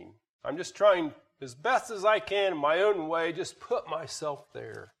 118. I'm just trying as best as I can in my own way, just put myself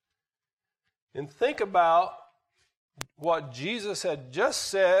there. And think about what Jesus had just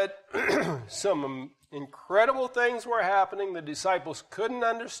said. Some incredible things were happening. The disciples couldn't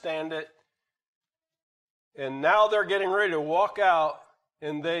understand it. And now they're getting ready to walk out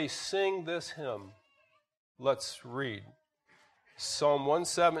and they sing this hymn. Let's read Psalm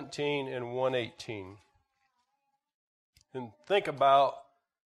 117 and 118. And think about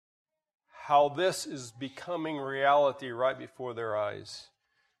how this is becoming reality right before their eyes.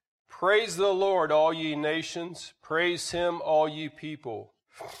 Praise the Lord, all ye nations. Praise him, all ye people.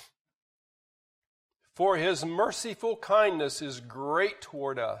 For his merciful kindness is great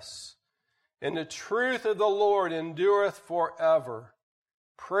toward us, and the truth of the Lord endureth forever.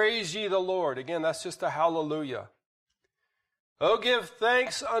 Praise ye the Lord. Again, that's just a hallelujah. Oh, give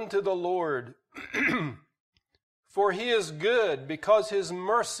thanks unto the Lord, for he is good, because his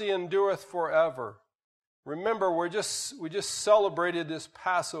mercy endureth forever. Remember, we just celebrated this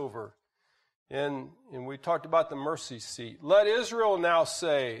Passover, and we talked about the mercy seat. Let Israel now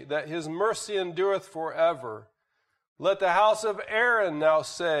say that his mercy endureth forever. Let the house of Aaron now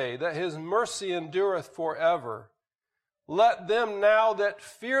say that his mercy endureth forever. Let them now that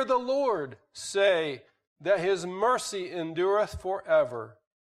fear the Lord say that his mercy endureth forever.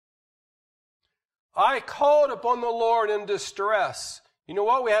 I called upon the Lord in distress. You know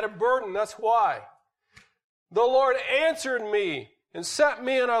what? We had a burden, that's why. The Lord answered me and set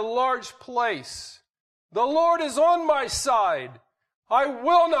me in a large place. The Lord is on my side. I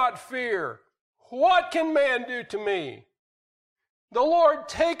will not fear. What can man do to me? The Lord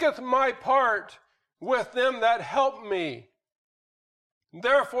taketh my part with them that help me.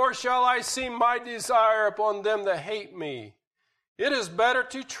 Therefore shall I see my desire upon them that hate me. It is better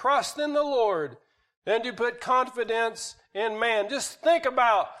to trust in the Lord than to put confidence in man. Just think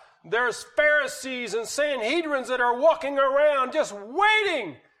about, there's Pharisees and Sanhedrins that are walking around just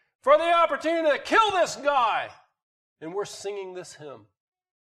waiting for the opportunity to kill this guy. And we're singing this hymn.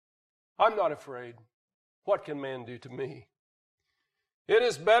 I'm not afraid. What can man do to me? It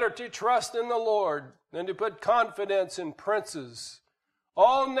is better to trust in the Lord than to put confidence in princes.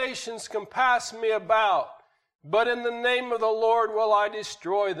 All nations compass me about, but in the name of the Lord will I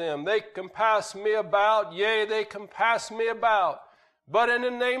destroy them. They compass me about, yea, they compass me about, but in the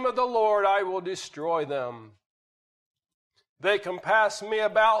name of the Lord I will destroy them. They compass me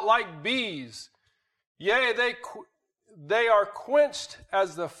about like bees, yea, they are quenched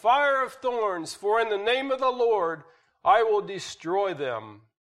as the fire of thorns, for in the name of the Lord I will destroy them.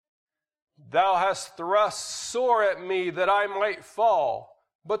 Thou hast thrust sore at me that I might fall,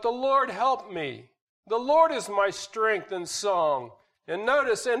 but the Lord helped me. The Lord is my strength and song. And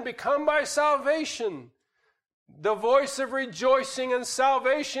notice, and become my salvation. The voice of rejoicing and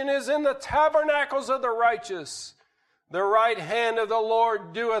salvation is in the tabernacles of the righteous. The right hand of the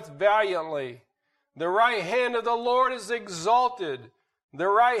Lord doeth valiantly. The right hand of the Lord is exalted. The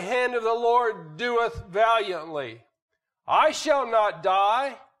right hand of the Lord doeth valiantly. I shall not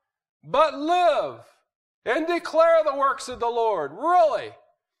die, but live, and declare the works of the Lord. Really,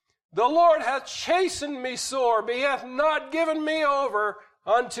 the Lord hath chastened me sore, but he hath not given me over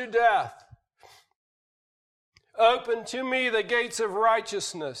unto death. Open to me the gates of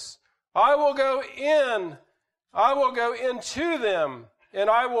righteousness. I will go into them, and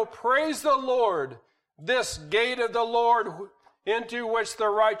I will praise the Lord, this gate of the Lord into which the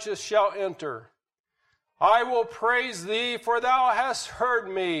righteous shall enter. I will praise thee, for thou hast heard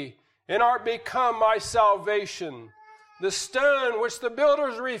me, and art become my salvation. The stone which the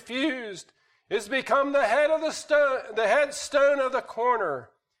builders refused is become the headstone of the corner.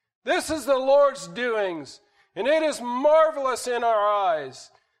 This is the Lord's doings, and it is marvelous in our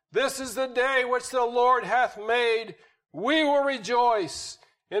eyes. This is the day which the Lord hath made. We will rejoice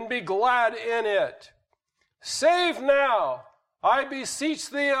and be glad in it. Save now, I beseech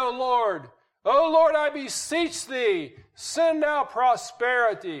thee, O Lord. O Lord, I beseech thee, send now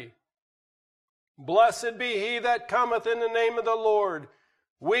prosperity. Blessed be he that cometh in the name of the Lord.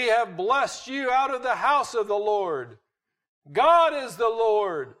 We have blessed you out of the house of the Lord. God is the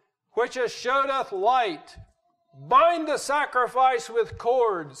Lord, which showeth light. Bind the sacrifice with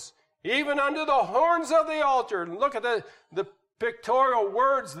cords, even unto the horns of the altar. Look at the pictorial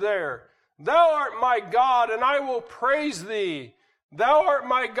words there. Thou art my God, and I will praise thee. Thou art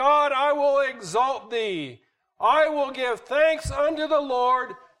my God, I will exalt thee. I will give thanks unto the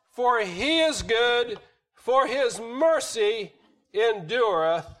Lord, for he is good, for his mercy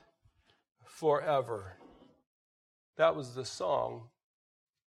endureth forever. That was the song,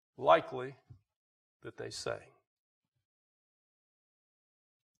 likely, that they sang.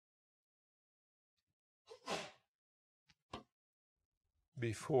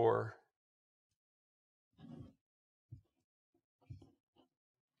 Before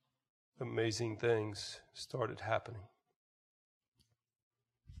amazing things started happening.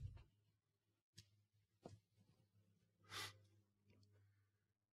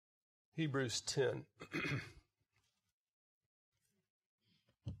 Hebrews 10.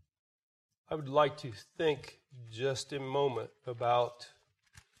 I would like to think just a moment about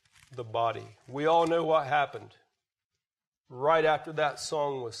the body. We all know what happened right after that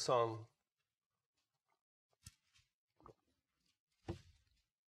song was sung.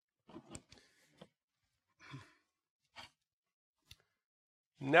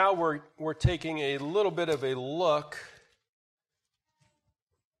 Now we're taking a little bit of a look.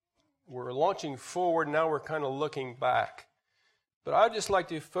 We're launching forward, now we're kind of looking back. But I'd just like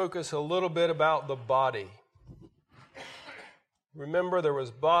to focus a little bit about the body. Remember, there was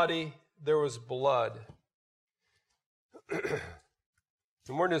body, there was blood.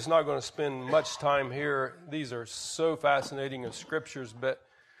 And we're just not going to spend much time here. These are so fascinating in scriptures, but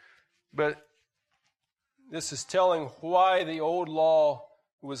this is telling why the old law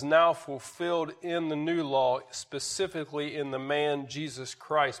was now fulfilled in the new law, specifically in the man Jesus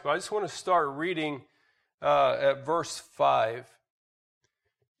Christ. But I just want to start reading at verse 5.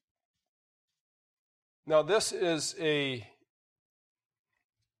 Now, this is a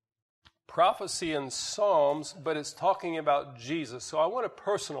prophecy in Psalms, but it's talking about Jesus. So I want to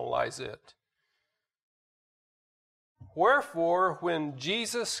personalize it. Wherefore, when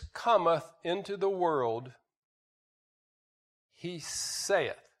Jesus cometh into the world, he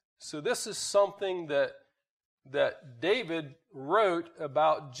saith. So this is something that David wrote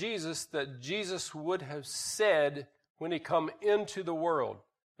about Jesus, that Jesus would have said when he come into the world.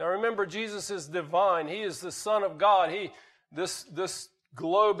 Now remember, Jesus is divine. He is the Son of God. This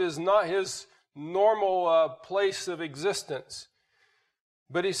globe is not his normal place of existence.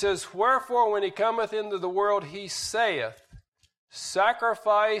 But he says, wherefore when he cometh into the world, he saith,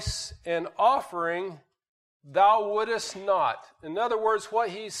 sacrifice and offering thou wouldest not. In other words, what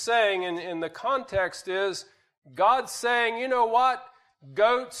he's saying in the context is, God's saying, you know what?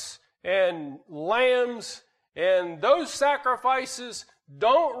 Goats and lambs and those sacrifices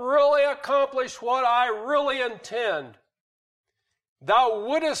don't really accomplish what I really intend. Thou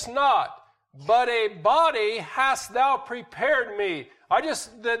wouldest not, but a body hast thou prepared me.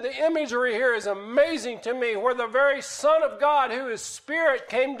 The imagery here is amazing to me, where the very Son of God, who is Spirit,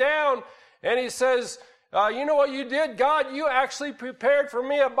 came down and he says, you know what you did, God? You actually prepared for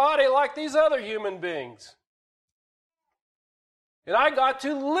me a body like these other human beings. And I got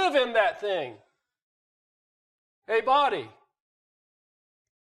to live in that thing. A body.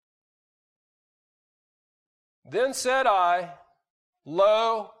 Then said I,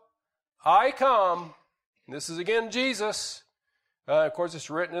 lo, I come. This is again Jesus. Of course, it's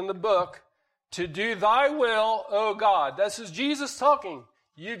written in the book. To do thy will, O God. This is Jesus talking.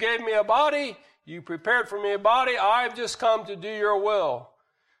 You gave me a body. You prepared for me a body. I've just come to do your will.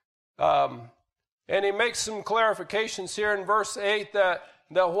 And he makes some clarifications here in verse 8 that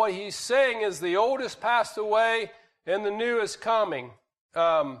what he's saying is the old has passed away and the new is coming.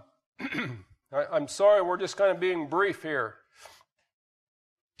 I'm sorry, we're just kind of being brief here.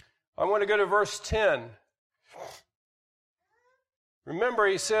 I want to go to verse 10. Remember,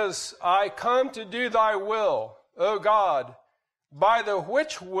 he says, I come to do thy will, O God, by the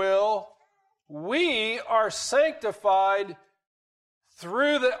which will we are sanctified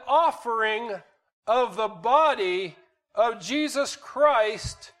through the offering of the body of Jesus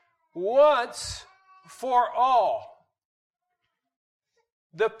Christ once for all.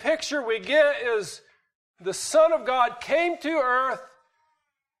 The picture we get is the Son of God came to earth.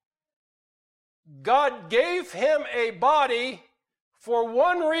 God gave him a body for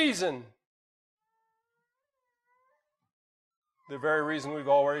one reason. The very reason we've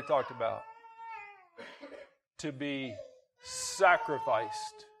already talked about. To be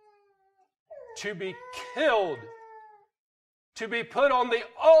sacrificed. To be killed. To be put on the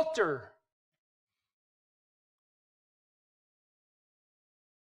altar.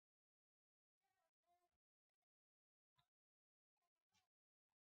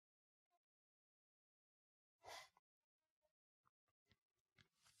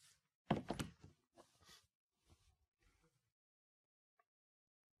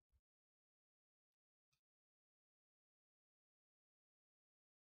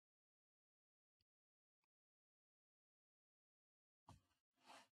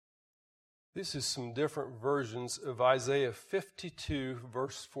 This is some different versions of Isaiah 52,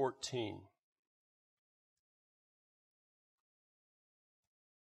 verse 14.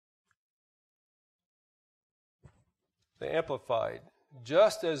 The Amplified.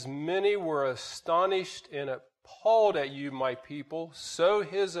 Just as many were astonished and appalled at you, my people, so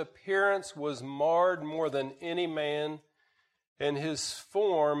his appearance was marred more than any man, and his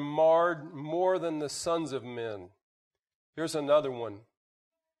form marred more than the sons of men. Here's another one.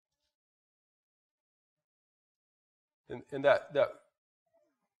 And that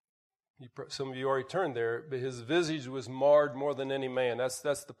some of you already turned there, but his visage was marred more than any man. That's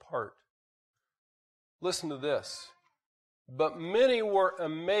the part. Listen to this. But many were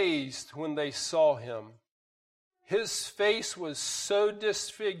amazed when they saw him. His face was so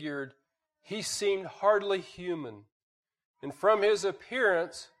disfigured, he seemed hardly human. And from his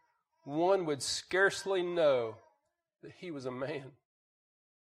appearance, one would scarcely know that he was a man.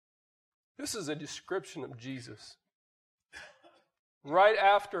 This is a description of Jesus. right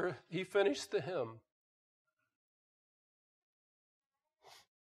after he finished the hymn.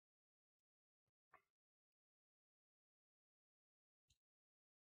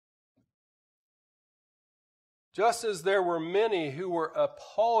 Just as there were many who were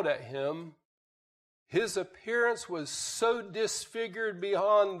appalled at him, his appearance was so disfigured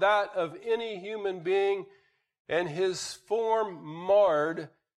beyond that of any human being, and his form marred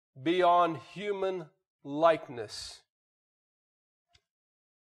beyond human likeness.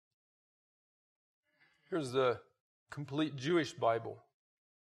 Here's the complete Jewish Bible.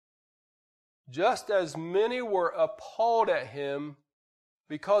 Just as many were appalled at him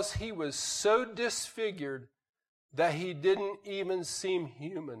because he was so disfigured that he didn't even seem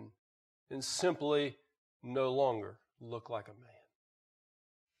human and simply no longer look like a man.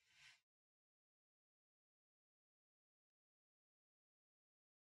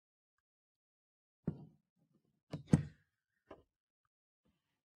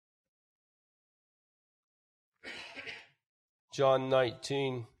 John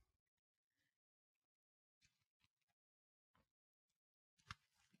 19.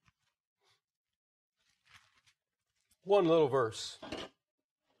 One little verse.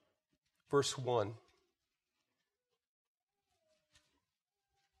 Verse 1.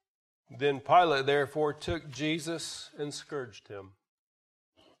 Then Pilate therefore took Jesus and scourged him.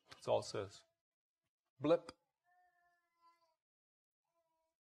 That's all it says. Blip.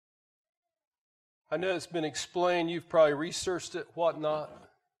 I know it's been explained, you've probably researched it, whatnot.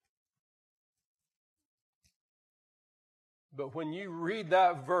 But when you read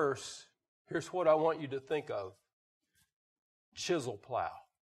that verse, here's what I want you to think of. Chisel plow.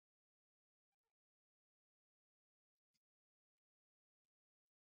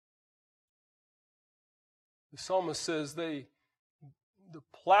 The psalmist says, the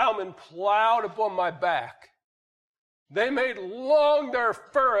plowmen plowed upon my back. They made long their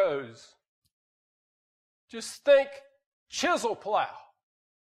furrows. Just think chisel plow.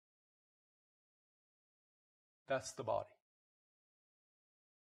 That's the body.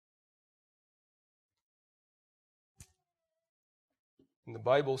 And the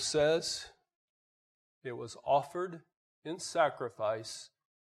Bible says it was offered in sacrifice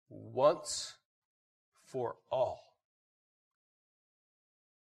once for all.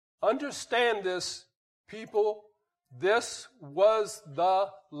 Understand this, people. This was the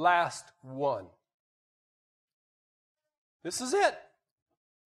last one. This is it.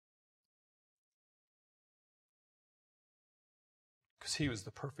 Because he was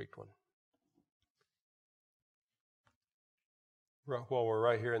the perfect one. Right, while we're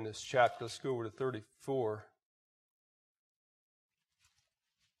right here in this chapter, let's go over to 34.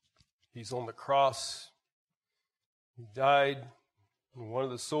 He's on the cross. He died. And one of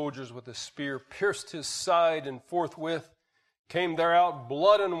the soldiers with a spear pierced his side, and forthwith came there out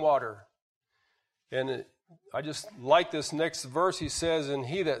blood and water. And I just like this next verse. He says, and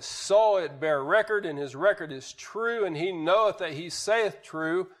he that saw it bare record, and his record is true, and he knoweth that he saith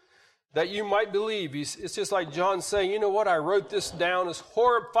true, that you might believe. It's just like John saying, you know what, I wrote this down, as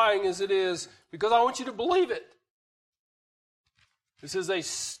horrifying as it is, because I want you to believe it. It says they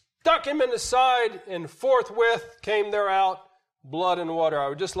stuck him in the side, and forthwith came there out blood and water. I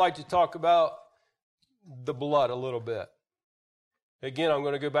would just like to talk about the blood a little bit. Again, I'm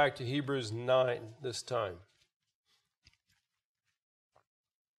going to go back to Hebrews 9 this time.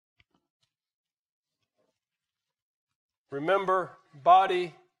 Remember,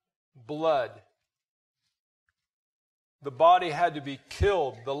 body, blood. The body had to be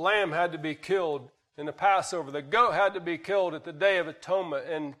killed. The lamb had to be killed in the Passover. The goat had to be killed at the Day of Atonement.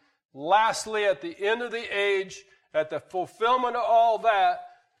 And lastly, at the end of the age, at the fulfillment of all that,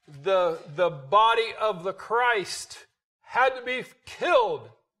 the body of the Christ had to be killed,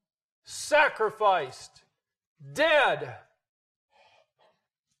 sacrificed, dead,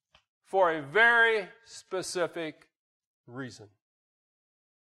 for a very specific reason.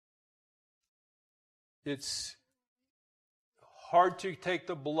 It's hard to take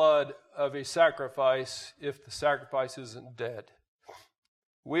the blood of a sacrifice if the sacrifice isn't dead.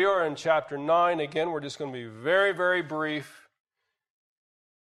 We are in chapter 9. Again, we're just going to be very, very brief,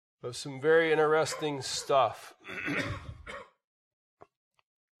 but some very interesting stuff.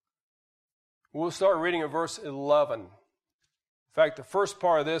 We'll start reading at verse 11. In fact, the first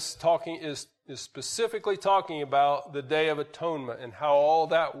part of this talking is specifically talking about the Day of Atonement and how all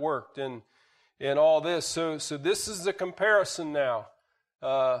that worked and all this. So this is the comparison now.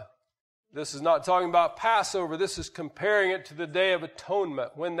 This is not talking about Passover. This is comparing it to the Day of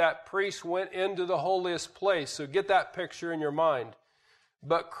Atonement when that priest went into the holiest place. So get that picture in your mind.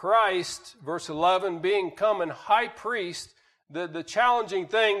 But Christ, verse 11, being come an high priest, the challenging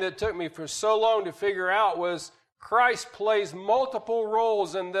thing that took me for so long to figure out was Christ plays multiple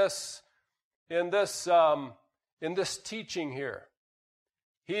roles in this teaching here.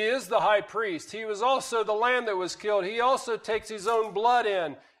 He is the high priest. He was also the lamb that was killed. He also takes his own blood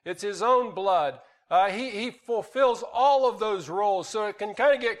in. It's his own blood. He fulfills all of those roles, so it can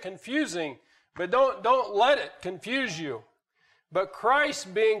kind of get confusing, but don't let it confuse you. But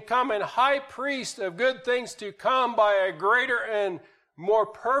Christ becoming high priest of good things to come by a greater and more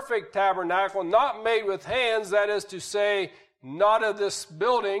perfect tabernacle, not made with hands, that is to say, not of this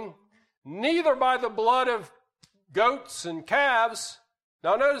building, neither by the blood of goats and calves.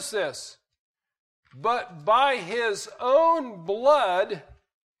 Now notice this. But by his own blood,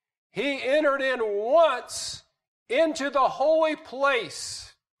 he entered in once into the holy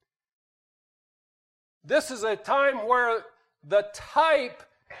place. This is a time where the type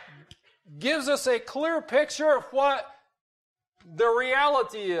gives us a clear picture of what the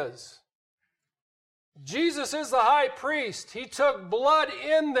reality is. Jesus is the high priest. He took blood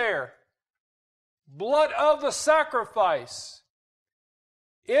in there, blood of the sacrifice,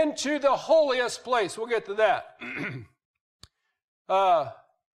 into the holiest place. We'll get to that.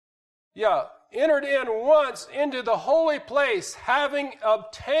 Entered in once into the holy place, having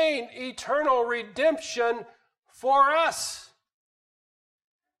obtained eternal redemption for us.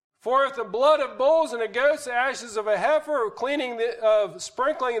 For if the blood of bulls and of goats, the ashes of a heifer, of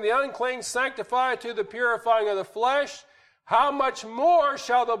sprinkling the unclean, sanctify to the purifying of the flesh, how much more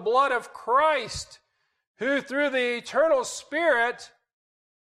shall the blood of Christ, who through the eternal Spirit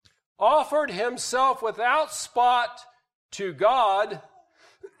offered himself without spot to God,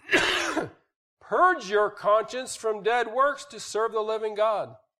 purge your conscience from dead works to serve the living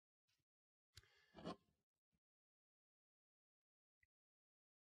God.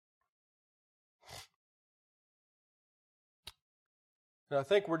 And I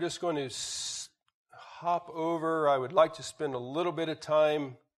think we're just going to hop over. I would like to spend a little bit of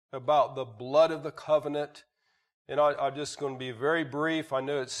time about the blood of the covenant. And I'm just going to be very brief. I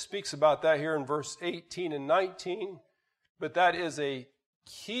know it speaks about that here in verse 18 and 19. But that is a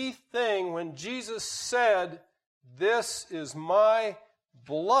key thing when Jesus said, "This is my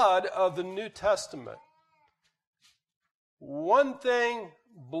blood of the New Testament." One thing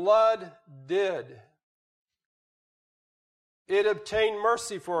blood did. It obtained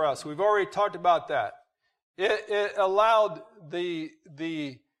mercy for us. We've already talked about that. It allowed the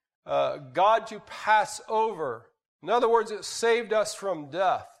God to pass over. In other words, it saved us from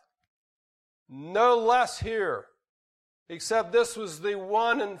death. No less here, except this was the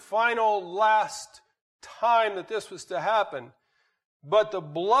one and final last time that this was to happen. But the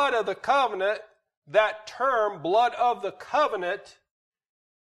blood of the covenant, that term, blood of the covenant,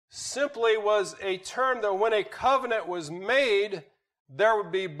 simply was a term that when a covenant was made, there would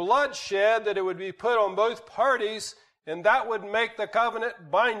be bloodshed, that it would be put on both parties, and that would make the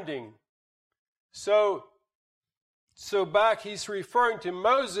covenant binding. So back, he's referring to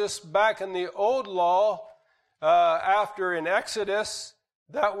Moses back in the old law, after in Exodus,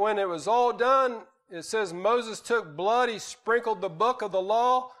 that when it was all done, it says Moses took blood, he sprinkled the book of the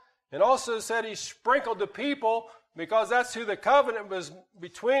law, and also said he sprinkled the people, because that's who the covenant was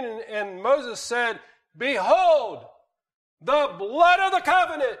between. And Moses said, "Behold, the blood of the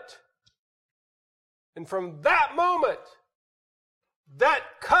covenant." And from that moment,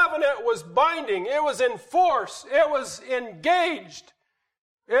 that covenant was binding. It was in force. It was engaged.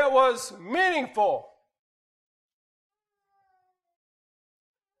 It was meaningful.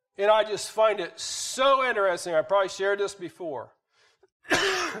 And I just find it so interesting. I probably shared this before.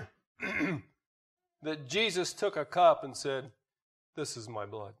 That Jesus took a cup and said, "This is my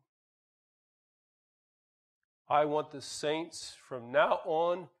blood. I want the saints from now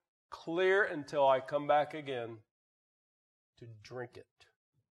on, clear until I come back again, to drink it."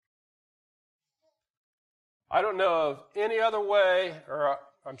 I don't know of any other way, or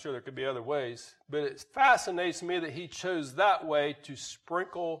I'm sure there could be other ways, but it fascinates me that he chose that way to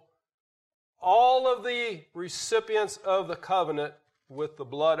sprinkle all of the recipients of the covenant with the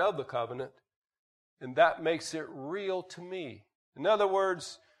blood of the covenant. And that makes it real to me. In other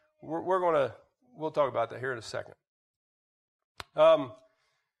words, we'll talk about that here in a second.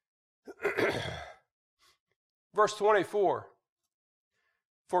 Verse 24.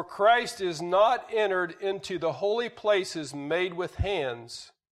 For Christ is not entered into the holy places made with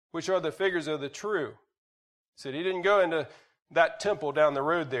hands, which are the figures of the true. He said he didn't go into that temple down the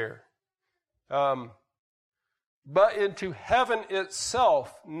road there. But into heaven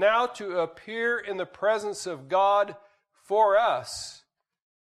itself, now to appear in the presence of God for us.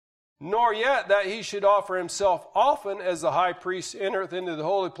 nor yet that he should offer himself often, as the high priest entereth into the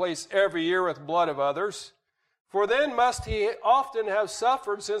holy place every year with blood of others. For then must he often have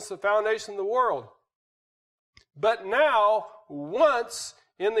suffered since the foundation of the world. But now, once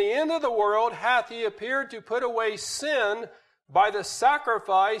in the end of the world, hath he appeared to put away sin by the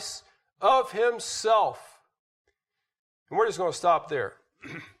sacrifice of himself. And we're just going to stop there.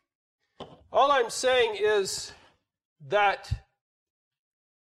 All I'm saying is that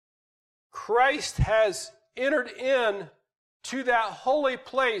Christ has entered in to that holy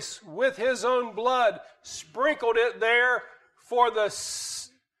place with his own blood, sprinkled it there for the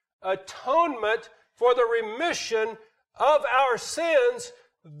atonement, for the remission of our sins,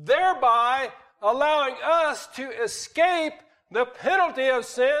 thereby allowing us to escape the penalty of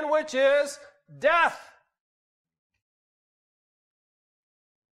sin, which is death.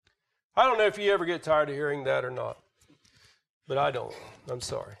 I don't know if you ever get tired of hearing that or not, but I don't. I'm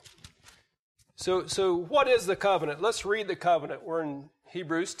sorry. So what is the covenant? Let's read the covenant. We're in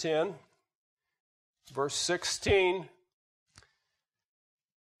Hebrews 10, verse 16.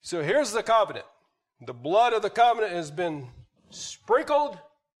 So here's the covenant. The blood of the covenant has been sprinkled.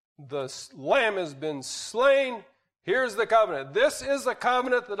 The lamb has been slain. Here's the covenant. This is the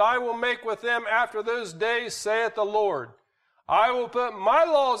covenant that I will make with them after those days, saith the Lord. I will put my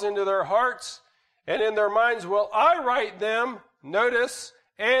laws into their hearts, and in their minds will I write them. Notice,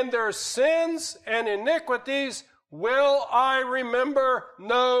 and their sins and iniquities will I remember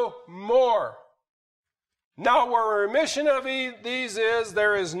no more. Now, where remission of these is,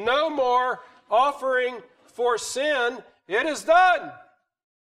 there is no more offering for sin. It is done.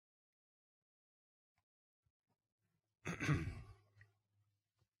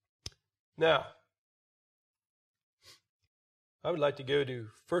 Now, I would like to go to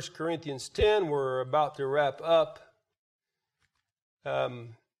 1 Corinthians 10. We're about to wrap up. I'd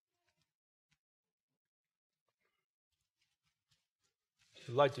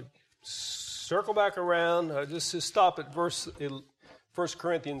like to circle back around. Just to stop at 1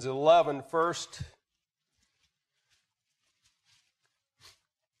 Corinthians 11 first.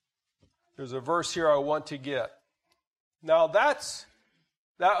 There's a verse here I want to get. Now that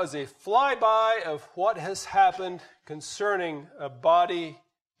was a flyby of what has happened concerning a body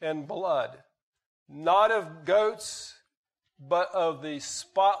and blood. Not of goats, but of the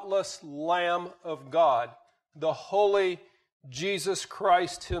spotless Lamb of God, the holy Jesus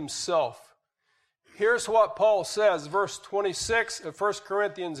Christ himself. Here's what Paul says, verse 26 of 1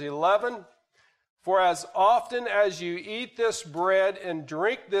 Corinthians 11. For as often as you eat this bread and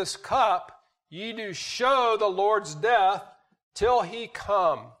drink this cup, ye do show the Lord's death till he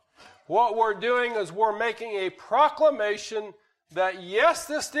come. What we're doing is we're making a proclamation that yes,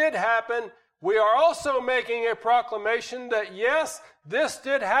 this did happen. We are also making a proclamation that yes, this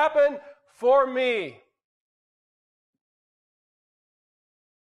did happen for me.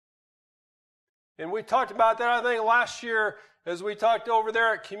 And we talked about that, I think, last year as we talked over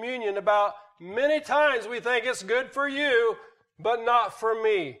there at communion about many times we think it's good for you, but not for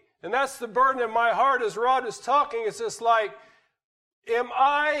me. And that's the burden in my heart as Rod is talking. It's just like, am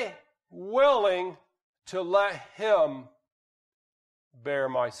I willing to let him bear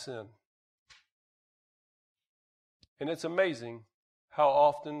my sin? And it's amazing how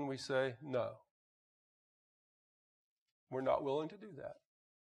often we say no. We're not willing to do that.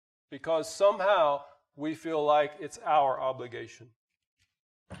 Because somehow we feel like it's our obligation.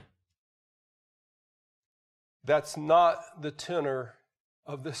 That's not the tenor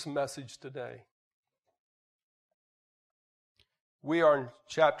of this message today. We are in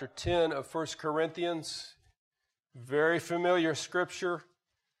chapter 10 of 1 Corinthians. Very familiar scripture.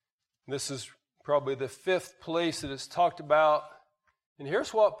 This is probably the fifth place that it's talked about. And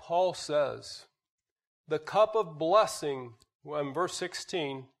here's what Paul says. The cup of blessing, in verse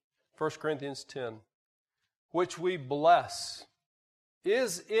 16, 1 Corinthians 10, which we bless,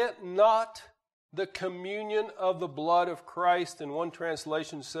 is it not the communion of the blood of Christ? And one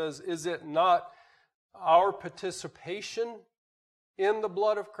translation says, is it not our participation in the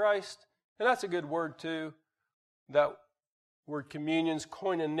blood of Christ? And that's a good word too. That word communion's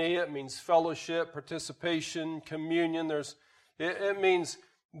koinonia. It means fellowship, participation, communion. It means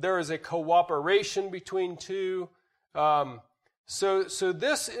there is a cooperation between two. So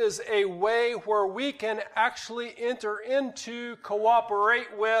this is a way where we can actually enter into,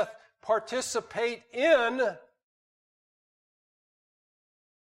 cooperate with, participate in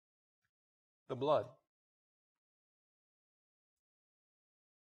the blood.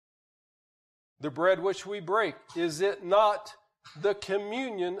 The bread which we break, is it not the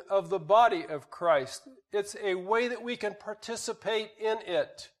communion of the body of Christ? It's a way that we can participate in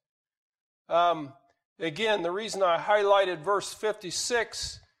it. Again, the reason I highlighted verse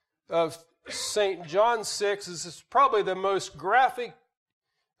 56 of St. John 6 is it's probably the most graphic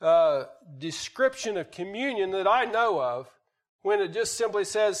description of communion that I know of, when it just simply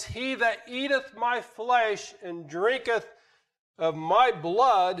says, "He that eateth my flesh and drinketh of my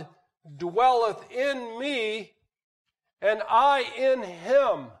blood dwelleth in me, and I in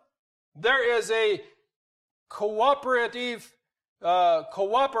him." There is a cooperative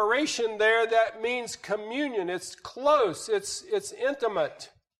cooperation there that means communion. It's close. It's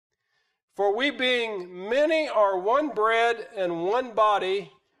intimate. "For we being many are one bread and one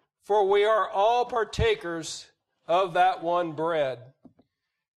body, for we are all partakers of that one bread."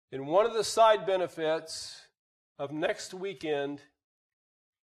 And one of the side benefits of next weekend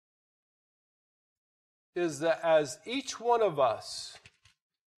is that as each one of us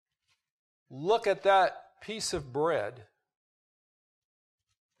look at that piece of bread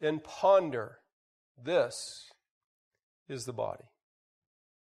and ponder, this is the body.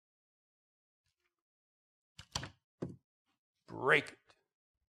 Break it.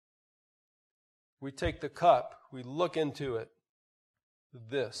 We take the cup, we look into it.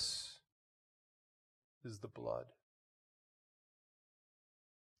 This is the blood.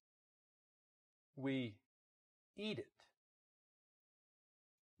 We eat it.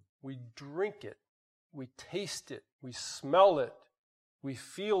 We drink it. We taste it. We smell it. We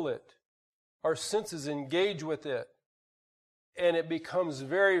feel it. Our senses engage with it. And it becomes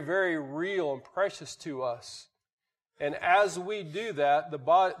very, very real and precious to us. And as we do that, the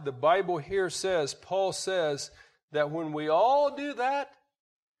Bible here says, Paul says, that when we all do that,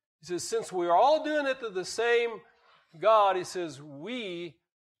 he says, since we're all doing it to the same God, he says, we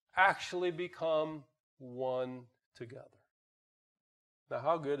actually become one together. Now,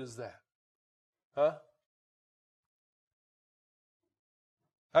 how good is that? Huh?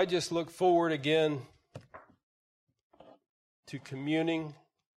 I just look forward again to communing.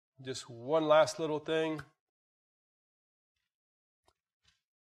 Just one last little thing.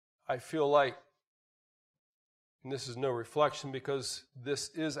 I feel like, and this is no reflection because this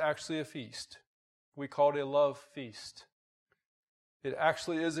is actually a feast. We call it a love feast. It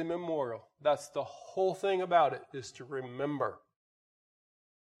actually is a memorial. That's the whole thing about it, is to remember.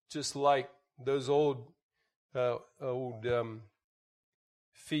 Just like those old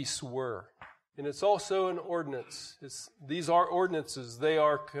feasts were. And it's also an ordinance. These are ordinances. They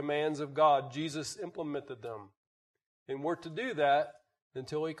are commands of God. Jesus implemented them. And we're to do that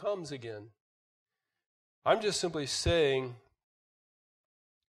until he comes again. I'm just simply saying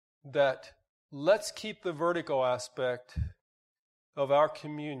that let's keep the vertical aspect of our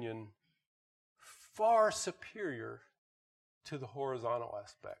communion far superior to the horizontal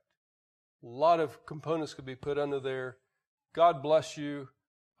aspect. A lot of components could be put under there. God bless you.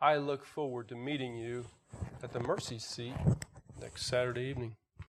 I look forward to meeting you at the mercy seat next Saturday evening.